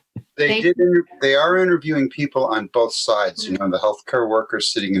 They are interviewing people on both sides. You know, the healthcare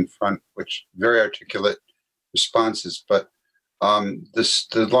workers sitting in front, which very articulate responses. But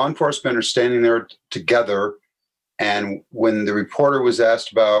the law enforcement are standing there together. And when the reporter was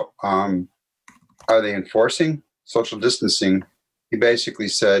asked about are they enforcing social distancing, he basically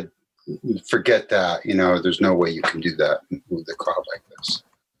said, "Forget that. You know, there's no way you can do that with a crowd like this."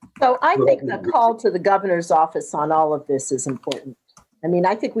 So I think the call to the governor's office on all of this is important. I mean,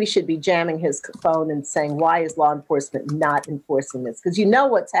 I think we should be jamming his phone and saying, why is law enforcement not enforcing this? Because you know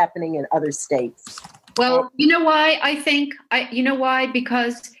what's happening in other states. Well, you know why I think, you know why?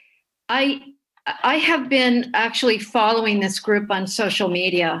 Because I have been actually following this group on social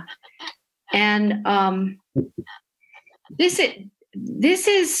media. And this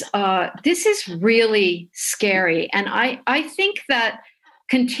is really scary. And I think that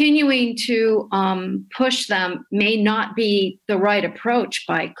continuing to push them may not be the right approach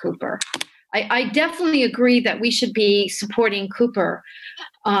by Cooper. I definitely agree that we should be supporting Cooper.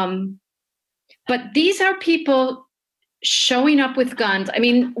 But these are people showing up with guns. I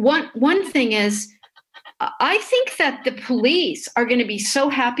mean, one thing is, I think that the police are going to be so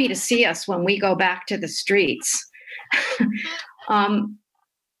happy to see us when we go back to the streets.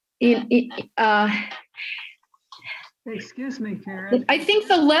 Excuse me, Karen. I think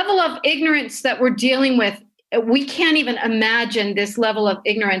the level of ignorance that we're dealing with, we can't even imagine this level of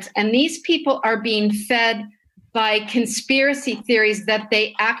ignorance. And these people are being fed by conspiracy theories that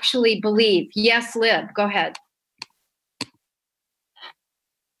they actually believe. Yes, Lib, go ahead.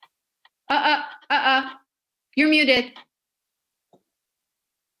 You're muted.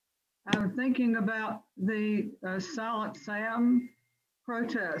 I'm thinking about the Silent Sam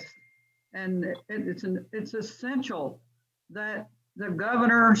protest, and it's essential that the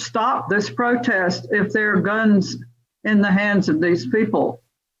governor stop this protest if there are guns in the hands of these people.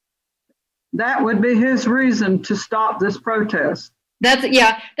 That would be his reason to stop this protest. That's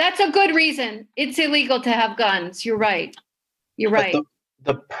a good reason. It's illegal to have guns. You're right. You're right.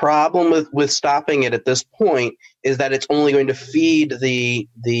 The problem with stopping it at this point is that it's only going to feed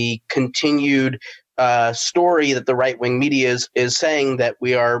the continued story that the right-wing media is saying that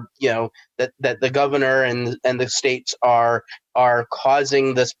we are, that the governor and the states are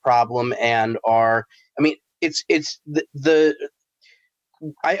causing this problem and are. I mean,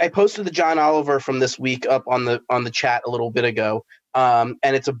 I posted the John Oliver from this week up on the chat a little bit ago. And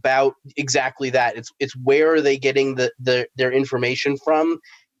it's about exactly that. It's where are they getting their information from,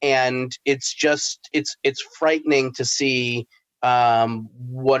 and it's frightening to see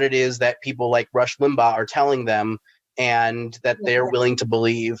what it is that people like Rush Limbaugh are telling them, and that they're willing to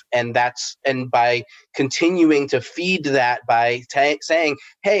believe. And by continuing to feed that by saying,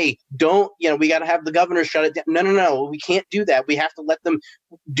 hey, don't, we got to have the governor shut it down. No, we can't do that. We have to let them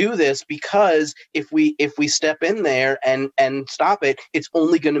do this, because if we step in there and stop it, it's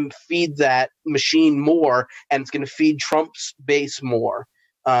only going to feed that machine more, and it's going to feed Trump's base more.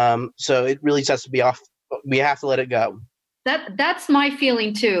 So it really has to be off. We have to let it go. That's my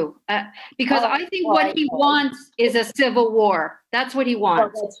feeling too, because I think what he wants is a civil war. That's what he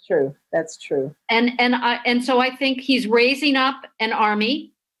wants. Oh, that's true. That's true. And so I think he's raising up an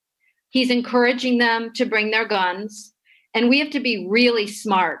army. He's encouraging them to bring their guns, and we have to be really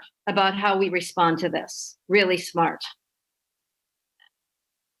smart about how we respond to this. Really smart.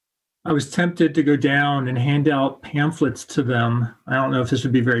 I was tempted to go down and hand out pamphlets to them. I don't know if this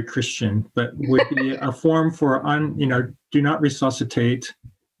would be very Christian, but would be a form for, do not resuscitate,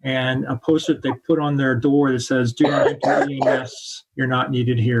 and a poster that they put on their door that says, do not enter EMS, you're not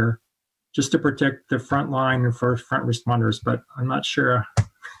needed here, just to protect the front line and for front responders. But I'm not sure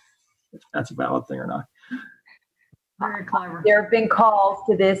if that's a valid thing or not. Very clever. There have been calls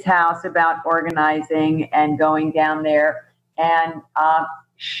to this house about organizing and going down there, and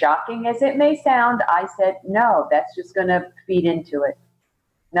shocking as it may sound, I said, no, that's just going to feed into it.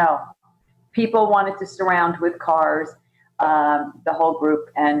 No. People wanted to surround with cars, the whole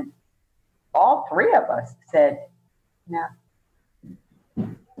group, and all three of us said, no.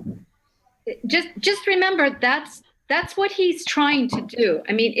 Just remember, that's what he's trying to do.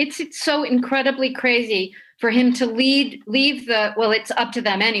 I mean, it's so incredibly crazy for him to leave the, well, it's up to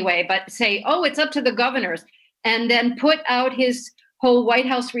them anyway, but say, oh, it's up to the governors. and then put out his whole White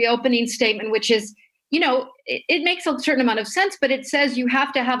House reopening statement, which is, it makes a certain amount of sense, but it says you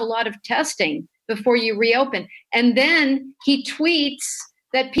have to have a lot of testing before you reopen. And then he tweets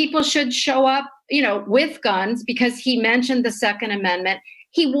that people should show up, with guns, because he mentioned the Second Amendment.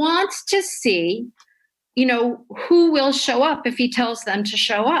 He wants to see, who will show up if he tells them to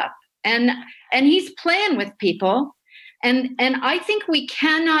show up. And he's playing with people. And I think we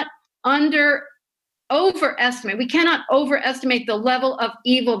cannot overestimate the level of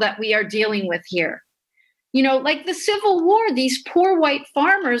evil that we are dealing with here. Like the Civil War, these poor white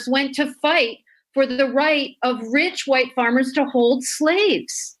farmers went to fight for the right of rich white farmers to hold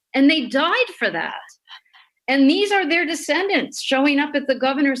slaves, and they died for that. And these are their descendants showing up at the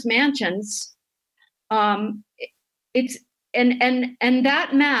governor's mansions. It's and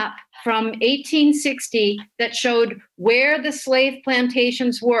that map from 1860 that showed where the slave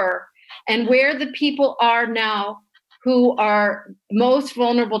plantations were and where the people are now who are most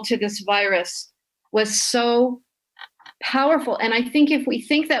vulnerable to this virus was so powerful. And I think if we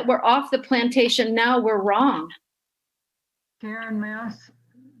think that we're off the plantation now, we're wrong. Karen, may I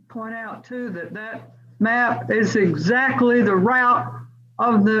point out too that map is exactly the route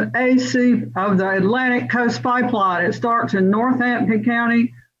of the Atlantic Coast Pipeline. It starts in Northampton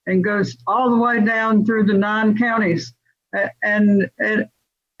County and goes all the way down through the 9 counties. And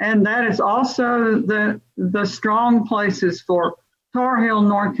that is also the strong places for Tar Heel,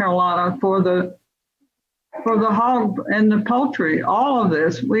 North Carolina, for the hog and the poultry. All of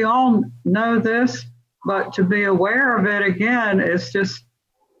this, we all know this, but to be aware of it again is just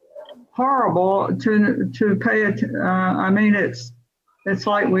horrible to pay it. It's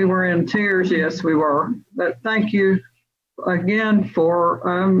like we were in tears. Yes, we were. But thank you again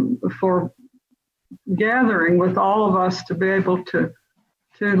for gathering with all of us to be able to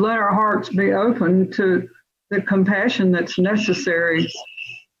let our hearts be open to the compassion that's necessary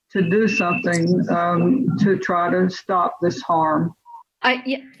to do something to try to stop this harm.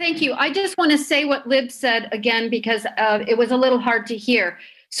 Thank you. I just want to say what Lib said again, because it was a little hard to hear.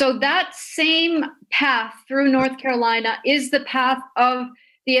 So that same path through North Carolina is the path of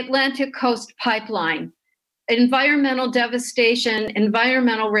the Atlantic Coast Pipeline. Environmental devastation,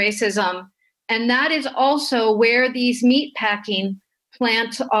 environmental racism, and that is also where these meatpacking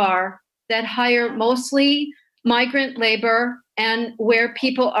plants are that hire mostly migrant labor and where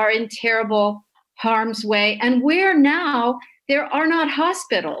people are in terrible harm's way, and where now there are not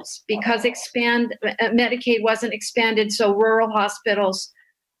hospitals because Medicaid wasn't expanded, so rural hospitals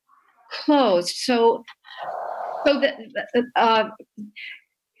closed. So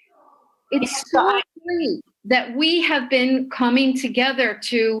it's so great that we have been coming together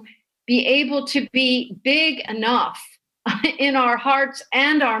to be able to be big enough in our hearts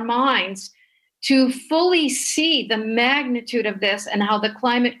and our minds to fully see the magnitude of this and how the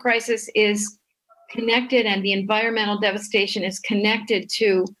climate crisis is connected and the environmental devastation is connected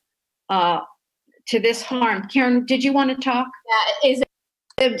to this harm. Karen, did you want to talk? Yeah,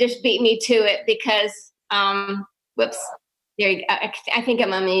 it just beat me to it because, whoops, there you go. I think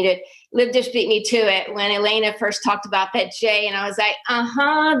I'm unmuted. Liv just beat me to it when Elena first talked about that J, and I was like,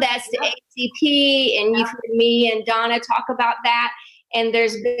 that's the ACP, and you've heard me and Donna talk about that, and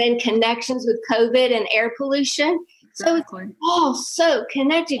there's been connections with COVID and air pollution. Exactly. So it's all so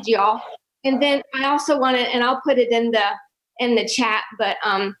connected, y'all. And then I also want to, and I'll put it in the chat, but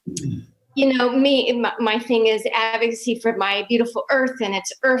my thing is advocacy for my beautiful Earth, and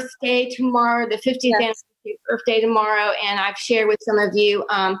it's Earth Day tomorrow, the 50th anniversary of Earth Day tomorrow, and I've shared with some of you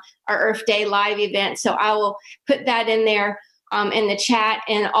our Earth Day live event, so I will put that in there in the chat,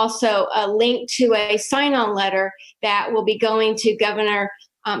 and also a link to a sign-on letter that will be going to the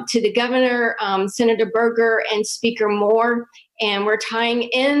governor, Senator Berger, and Speaker Moore, and we're tying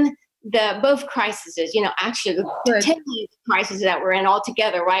in both crises, actually the 10 crises that we're in all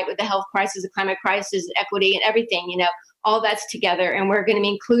together, right? With the health crisis, the climate crisis, equity, and everything, all that's together. And we're going to be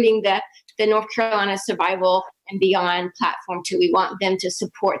including the North Carolina Survival and Beyond platform too. We want them to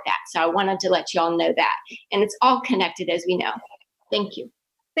support that. So I wanted to let you all know that. And it's all connected, as we know. Thank you.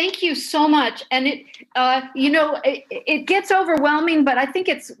 Thank you so much. And it gets overwhelming, but I think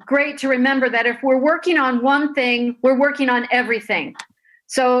it's great to remember that if we're working on one thing, we're working on everything.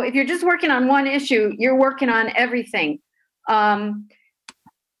 So if you're just working on one issue, you're working on everything.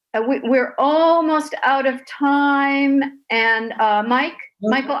 We're almost out of time. And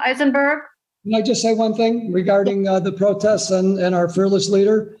Michael Eisenberg. Can I just say one thing regarding the protests and our fearless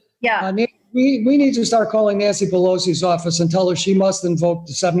leader? Yeah. We need to start calling Nancy Pelosi's office and tell her she must invoke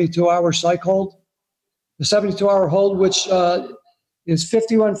the 72-hour psych hold. The 72-hour hold, which is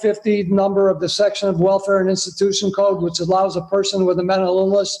 5150, number of the section of Welfare and Institution Code, which allows a person with a mental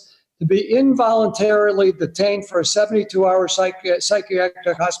illness to be involuntarily detained for a 72-hour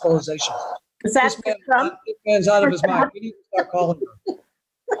psychiatric hospitalization. Is that this man's out of his mind. We need to start calling him.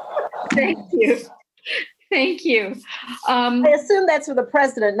 Thank you. Thank you. I assume that's for the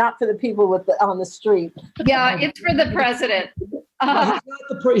president, not for the people on the street. Yeah, it's for the president.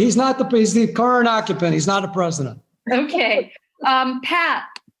 He's the current occupant. He's not a president. Okay. Pat.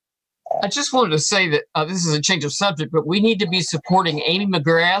 I just wanted to say that this is a change of subject, but we need to be supporting Amy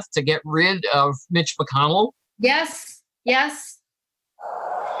McGrath to get rid of Mitch McConnell. Yes. Yes.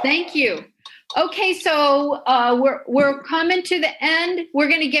 Thank you. Okay, so we're coming to the end. We're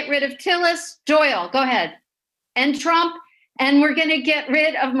going to get rid of Tillis. Doyle, go ahead. And Trump, and we're going to get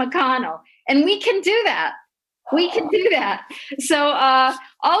rid of McConnell. And we can do that. We can do that. So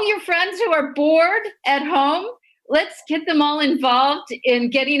all your friends who are bored at home, let's get them all involved in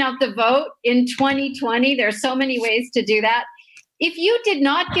getting out the vote in 2020. There are so many ways to do that. If you did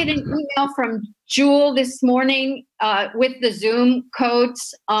not get an email from Jewel this morning with the Zoom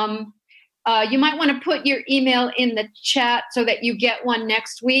codes, you might want to put your email in the chat so that you get one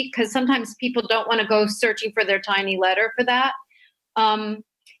next week, because sometimes people don't want to go searching for their tiny letter for that.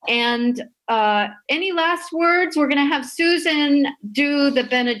 And any last words? We're going to have Susan do the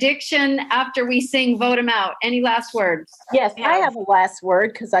benediction after we sing Vote 'Em Out. Any last words? Yes, I have a last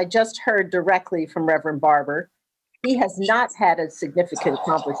word because I just heard directly from Reverend Barber. He has not had a significant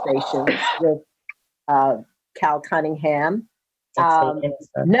conversation with Cal Cunningham.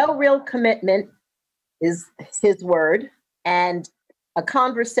 No real commitment is his word, and a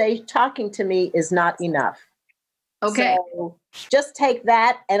conversation, talking to me is not enough. Okay. So just take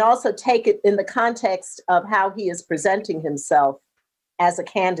that and also take it in the context of how he is presenting himself as a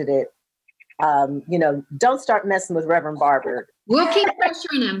candidate. Don't start messing with Reverend Barber. We'll keep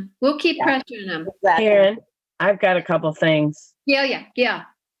pressuring him. We'll keep pressuring him. Exactly. Karen, I've got a couple things. Yeah.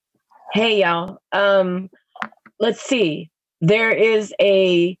 Hey, y'all. Let's see. There is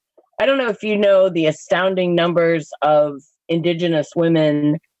I don't know if you know the astounding numbers of Indigenous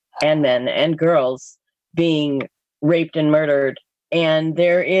women and men and girls being raped and murdered. And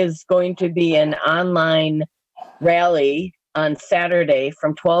there is going to be an online rally on Saturday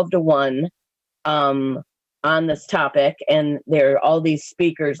from 12 to 1 on this topic. And there are all these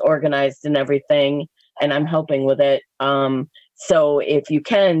speakers organized and everything, and I'm helping with it. So if you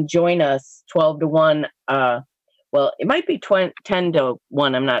can join us 12 to 1, well, it might be 10 to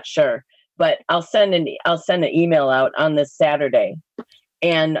 1, I'm not sure. But I'll send an email out on this Saturday.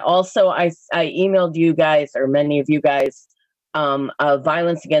 And also, I emailed you guys, or many of you guys, a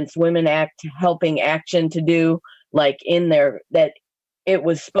Violence Against Women Act helping action to do, like in there, that it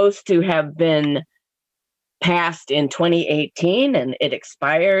was supposed to have been passed in 2018 and it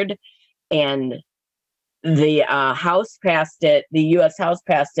expired. And the House passed it, the U.S. House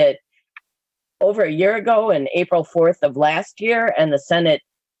passed it over a year ago, in April 4th of last year, and the Senate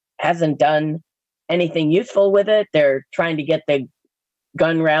hasn't done anything useful with it. They're trying to get the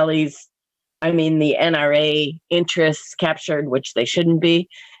gun rallies, the NRA interests captured, which they shouldn't be.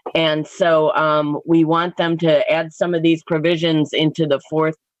 And so we want them to add some of these provisions into the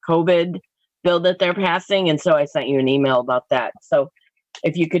fourth COVID bill that they're passing. And so I sent you an email about that. So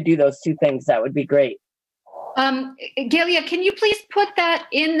if you could do those two things, that would be great. Galia, can you please put that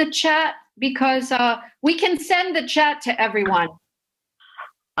in the chat? Because we can send the chat to everyone.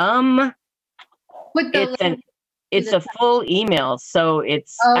 It's a full email, so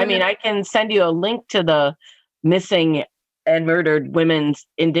it's. I can send you a link to the missing and murdered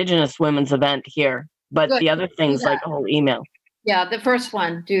Indigenous women's event here, but Good. The other things like a whole email. Yeah, the first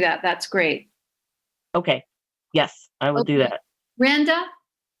one, do that. That's great. Okay. Yes, I will do that. Randa?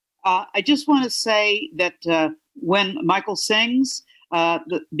 I just want to say that when Michael sings,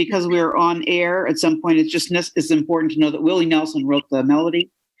 because we're on air at some point, it's important to know that Willie Nelson wrote the melody,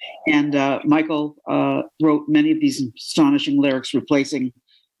 and Michael wrote many of these astonishing lyrics replacing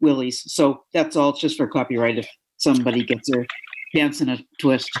Willie's. So that's all just for copyright if somebody gets their pants in a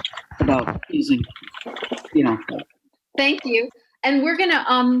twist about using, Thank you. And we're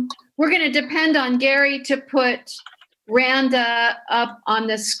gonna depend on Gary to put Randa up on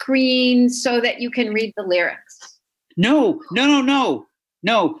the screen so that you can read the lyrics. No.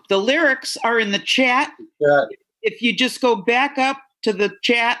 The lyrics are in the chat. Yeah. If you just go back up to the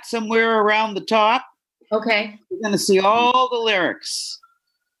chat somewhere around the top, okay, you're going to see all the lyrics.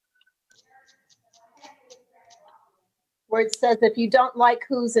 Where it says, if you don't like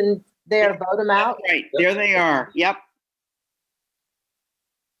who's in there, vote them out. Right, there they are. Yep.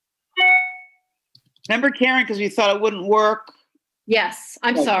 Remember, Karen, because we thought it wouldn't work? Yes,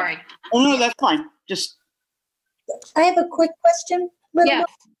 I'm Okay. sorry. Oh, no, that's fine. Just. I have a quick question. Yes.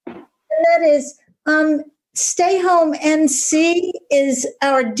 And that is, Stay Home NC is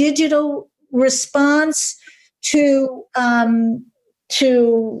our digital response to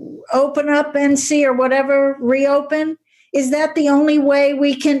open up NC or whatever, reopen. Is that the only way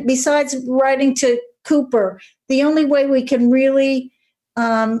we can, besides writing to Cooper, the only way we can really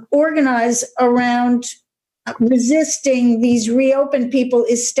organize around resisting these reopen people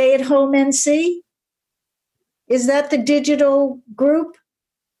is Stay at Home NC? Is that the digital group?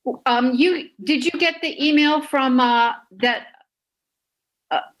 Did you get the email from that?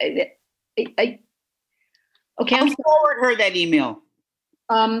 Okay, I'll forward her that email.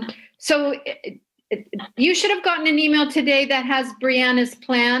 So you should have gotten an email today that has Brianna's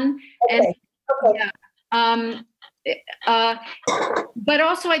plan. Okay. And, but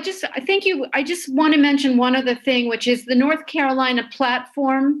also, I just want to mention one other thing, which is the North Carolina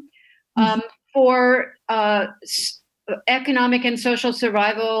platform for economic and social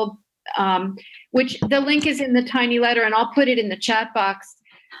survival, which the link is in the tiny letter, and I'll put it in the chat box.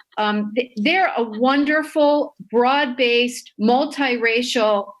 They're a wonderful, broad-based,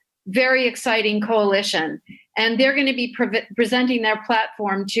 multiracial, very exciting coalition. And they're going to be presenting their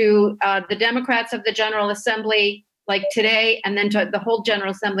platform to the Democrats of the General Assembly, like today, and then to the whole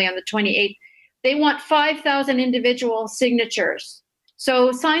General Assembly on the 28th. They want 5,000 individual signatures.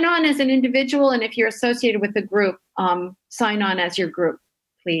 So sign on as an individual, and if you're associated with the group, sign on as your group,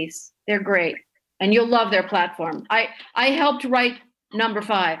 please. They're great, and you'll love their platform. I helped write number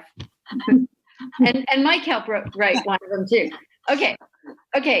 5, and Mike helped write one of them too. Okay.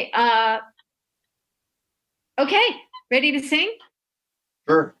 Okay, ready to sing?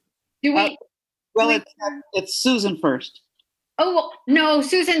 Sure. Do we? Well, it's Susan first. Oh, no,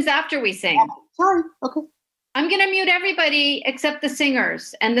 Susan's after we sing. Sorry. Okay. I'm going to mute everybody except the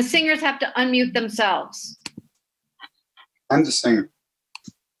singers, and the singers have to unmute themselves. I'm the singer.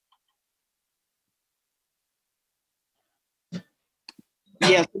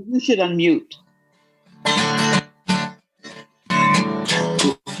 Yes, you should unmute.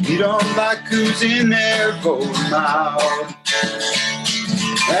 You don't like who's in there, vote 'em out.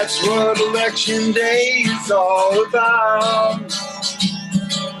 That's what election day is all about.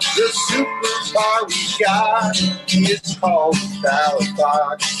 The superpower we got is called the ballot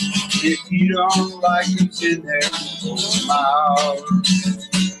box. If you don't like who's in there, vote 'em out.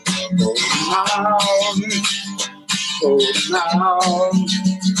 Vote 'em out. Vote 'em out.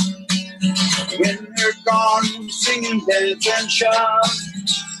 When they're gone, singing, dance, and shout.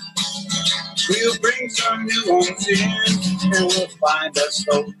 We'll bring some new ones in, and we'll find us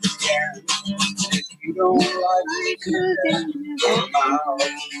hope again. If you don't like it, vote 'em out.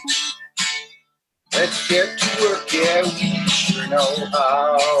 Let's get to work, yeah, we sure know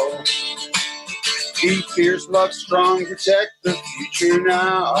how. Keep fierce, love strong, protect the future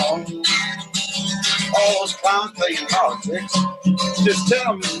now. All those clowns playing politics, just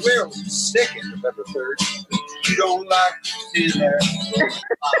tell them where we stick it November 3rd. If you don't like who's in there,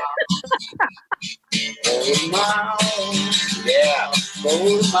 vote 'em out. Yeah,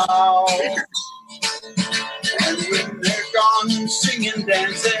 vote 'em out. And when they're gone, singing,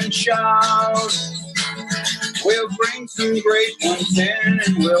 dance, and shout, we'll bring some great ones in,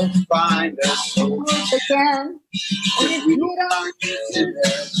 and we'll find us hope again. If we don't like who's in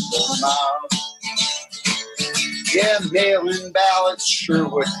there, vote 'em out. Yeah, mail-in ballots sure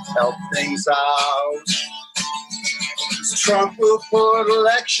would help things out. Trump will put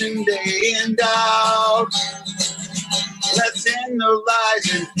election day in doubt. Let's end the lies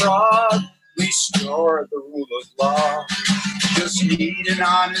and fraud, restore the rule of law. Just need an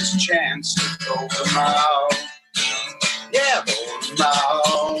honest chance to vote them out. Yeah, vote them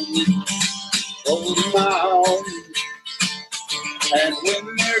out. Vote them out. And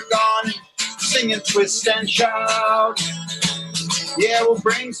when they're gone, sing and twist and shout. Yeah, we'll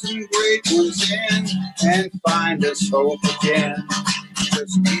bring some great ones in and find us hope again.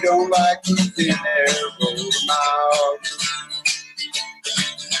 Because we don't like who's in there, vote them out.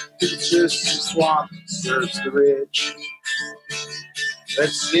 It's just a swamp that serves the rich.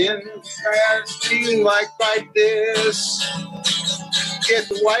 Let's end feeling like this. Get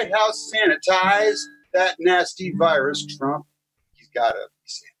the White House sanitized. That nasty virus, Trump, he's got to be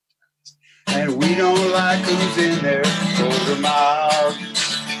sanitized. And we don't like who's in there, vote them out.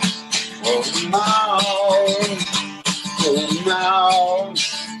 Vote them out. Vote them out.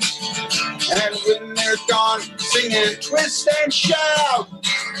 And when they're gone, sing and twist and shout.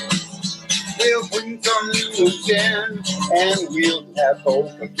 We'll bring some new ones in, and we'll have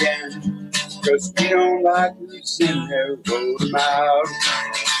hope again. 'cause we don't like who's in there, vote them out.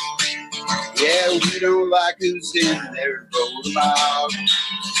 Yeah, we don't like who's in there, vote them out.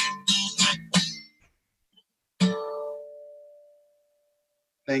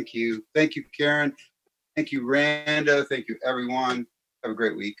 Thank you. Thank you, Karen. Thank you, Randa. Thank you, everyone. Have a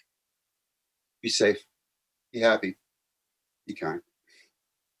great week. Be safe. Be happy. Be kind.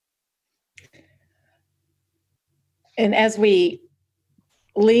 And as we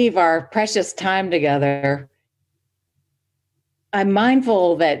leave our precious time together, I'm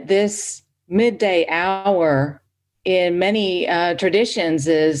mindful that this midday hour in many traditions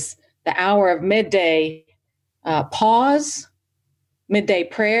is the hour of midday pause, midday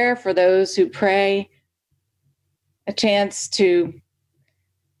prayer for those who pray, a chance to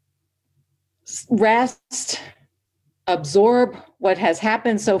rest, absorb what has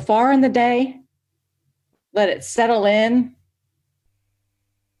happened so far in the day, let it settle in,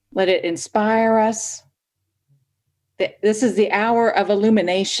 let it inspire us. This is the hour of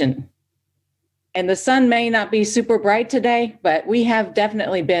illumination. And the sun may not be super bright today, but we have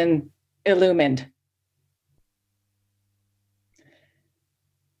definitely been illumined.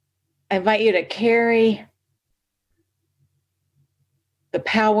 I invite you to carry the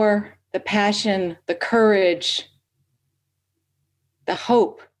power, the passion, the courage, the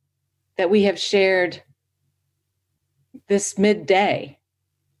hope that we have shared this midday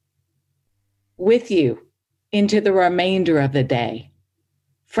with you into the remainder of the day.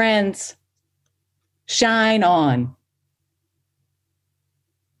 Friends, shine on.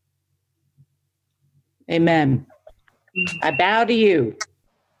 Amen. I bow to you.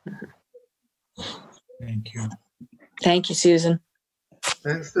 Thank you. Thank you, Susan.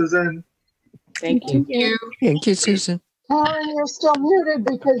 Thanks, Susan. Thank you. Thank you, Susan. Karen, you're still muted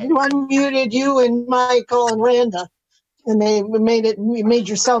because you unmuted you and Michael and Randa, and they made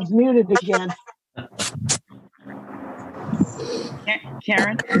yourselves muted again.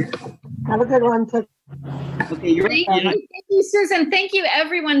 Karen? Have a good one. Okay, you're Thank you, Susan. Thank you,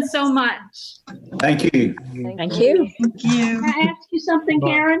 everyone, so much. Thank you. Thank you. Thank you. Can I ask you something,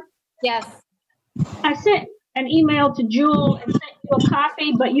 Karen? Yes. I sent an email to Jewel and sent you a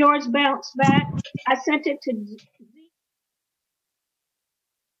copy, but yours bounced back. I sent it to Z.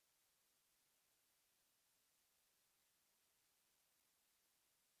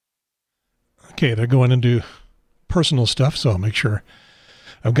 Okay, they're going into personal stuff, so I'll make sure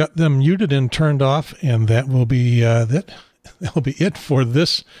I've got them muted and turned off, and that will be that will be it for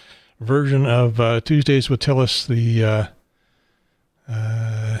this version of Tuesdays with Tillis, the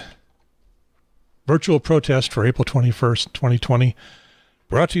virtual protest for April 21st, 2020,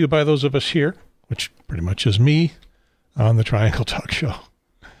 brought to you by those of us here, which pretty much is me, on the Triangle Talk Show.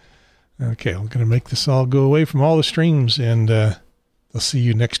 Okay, I'm going to make this all go away from all the streams, and I'll see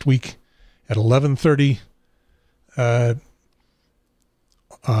you next week at 11:30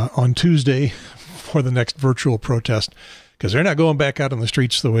 on Tuesday for the next virtual protest, because they're not going back out on the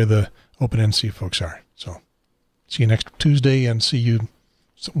streets the way the Open NC folks are. So see you next Tuesday, and see you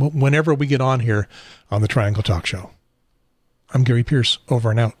whenever we get on here on the Triangle Talk Show. I'm Gary Pierce, over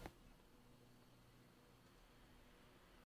and out.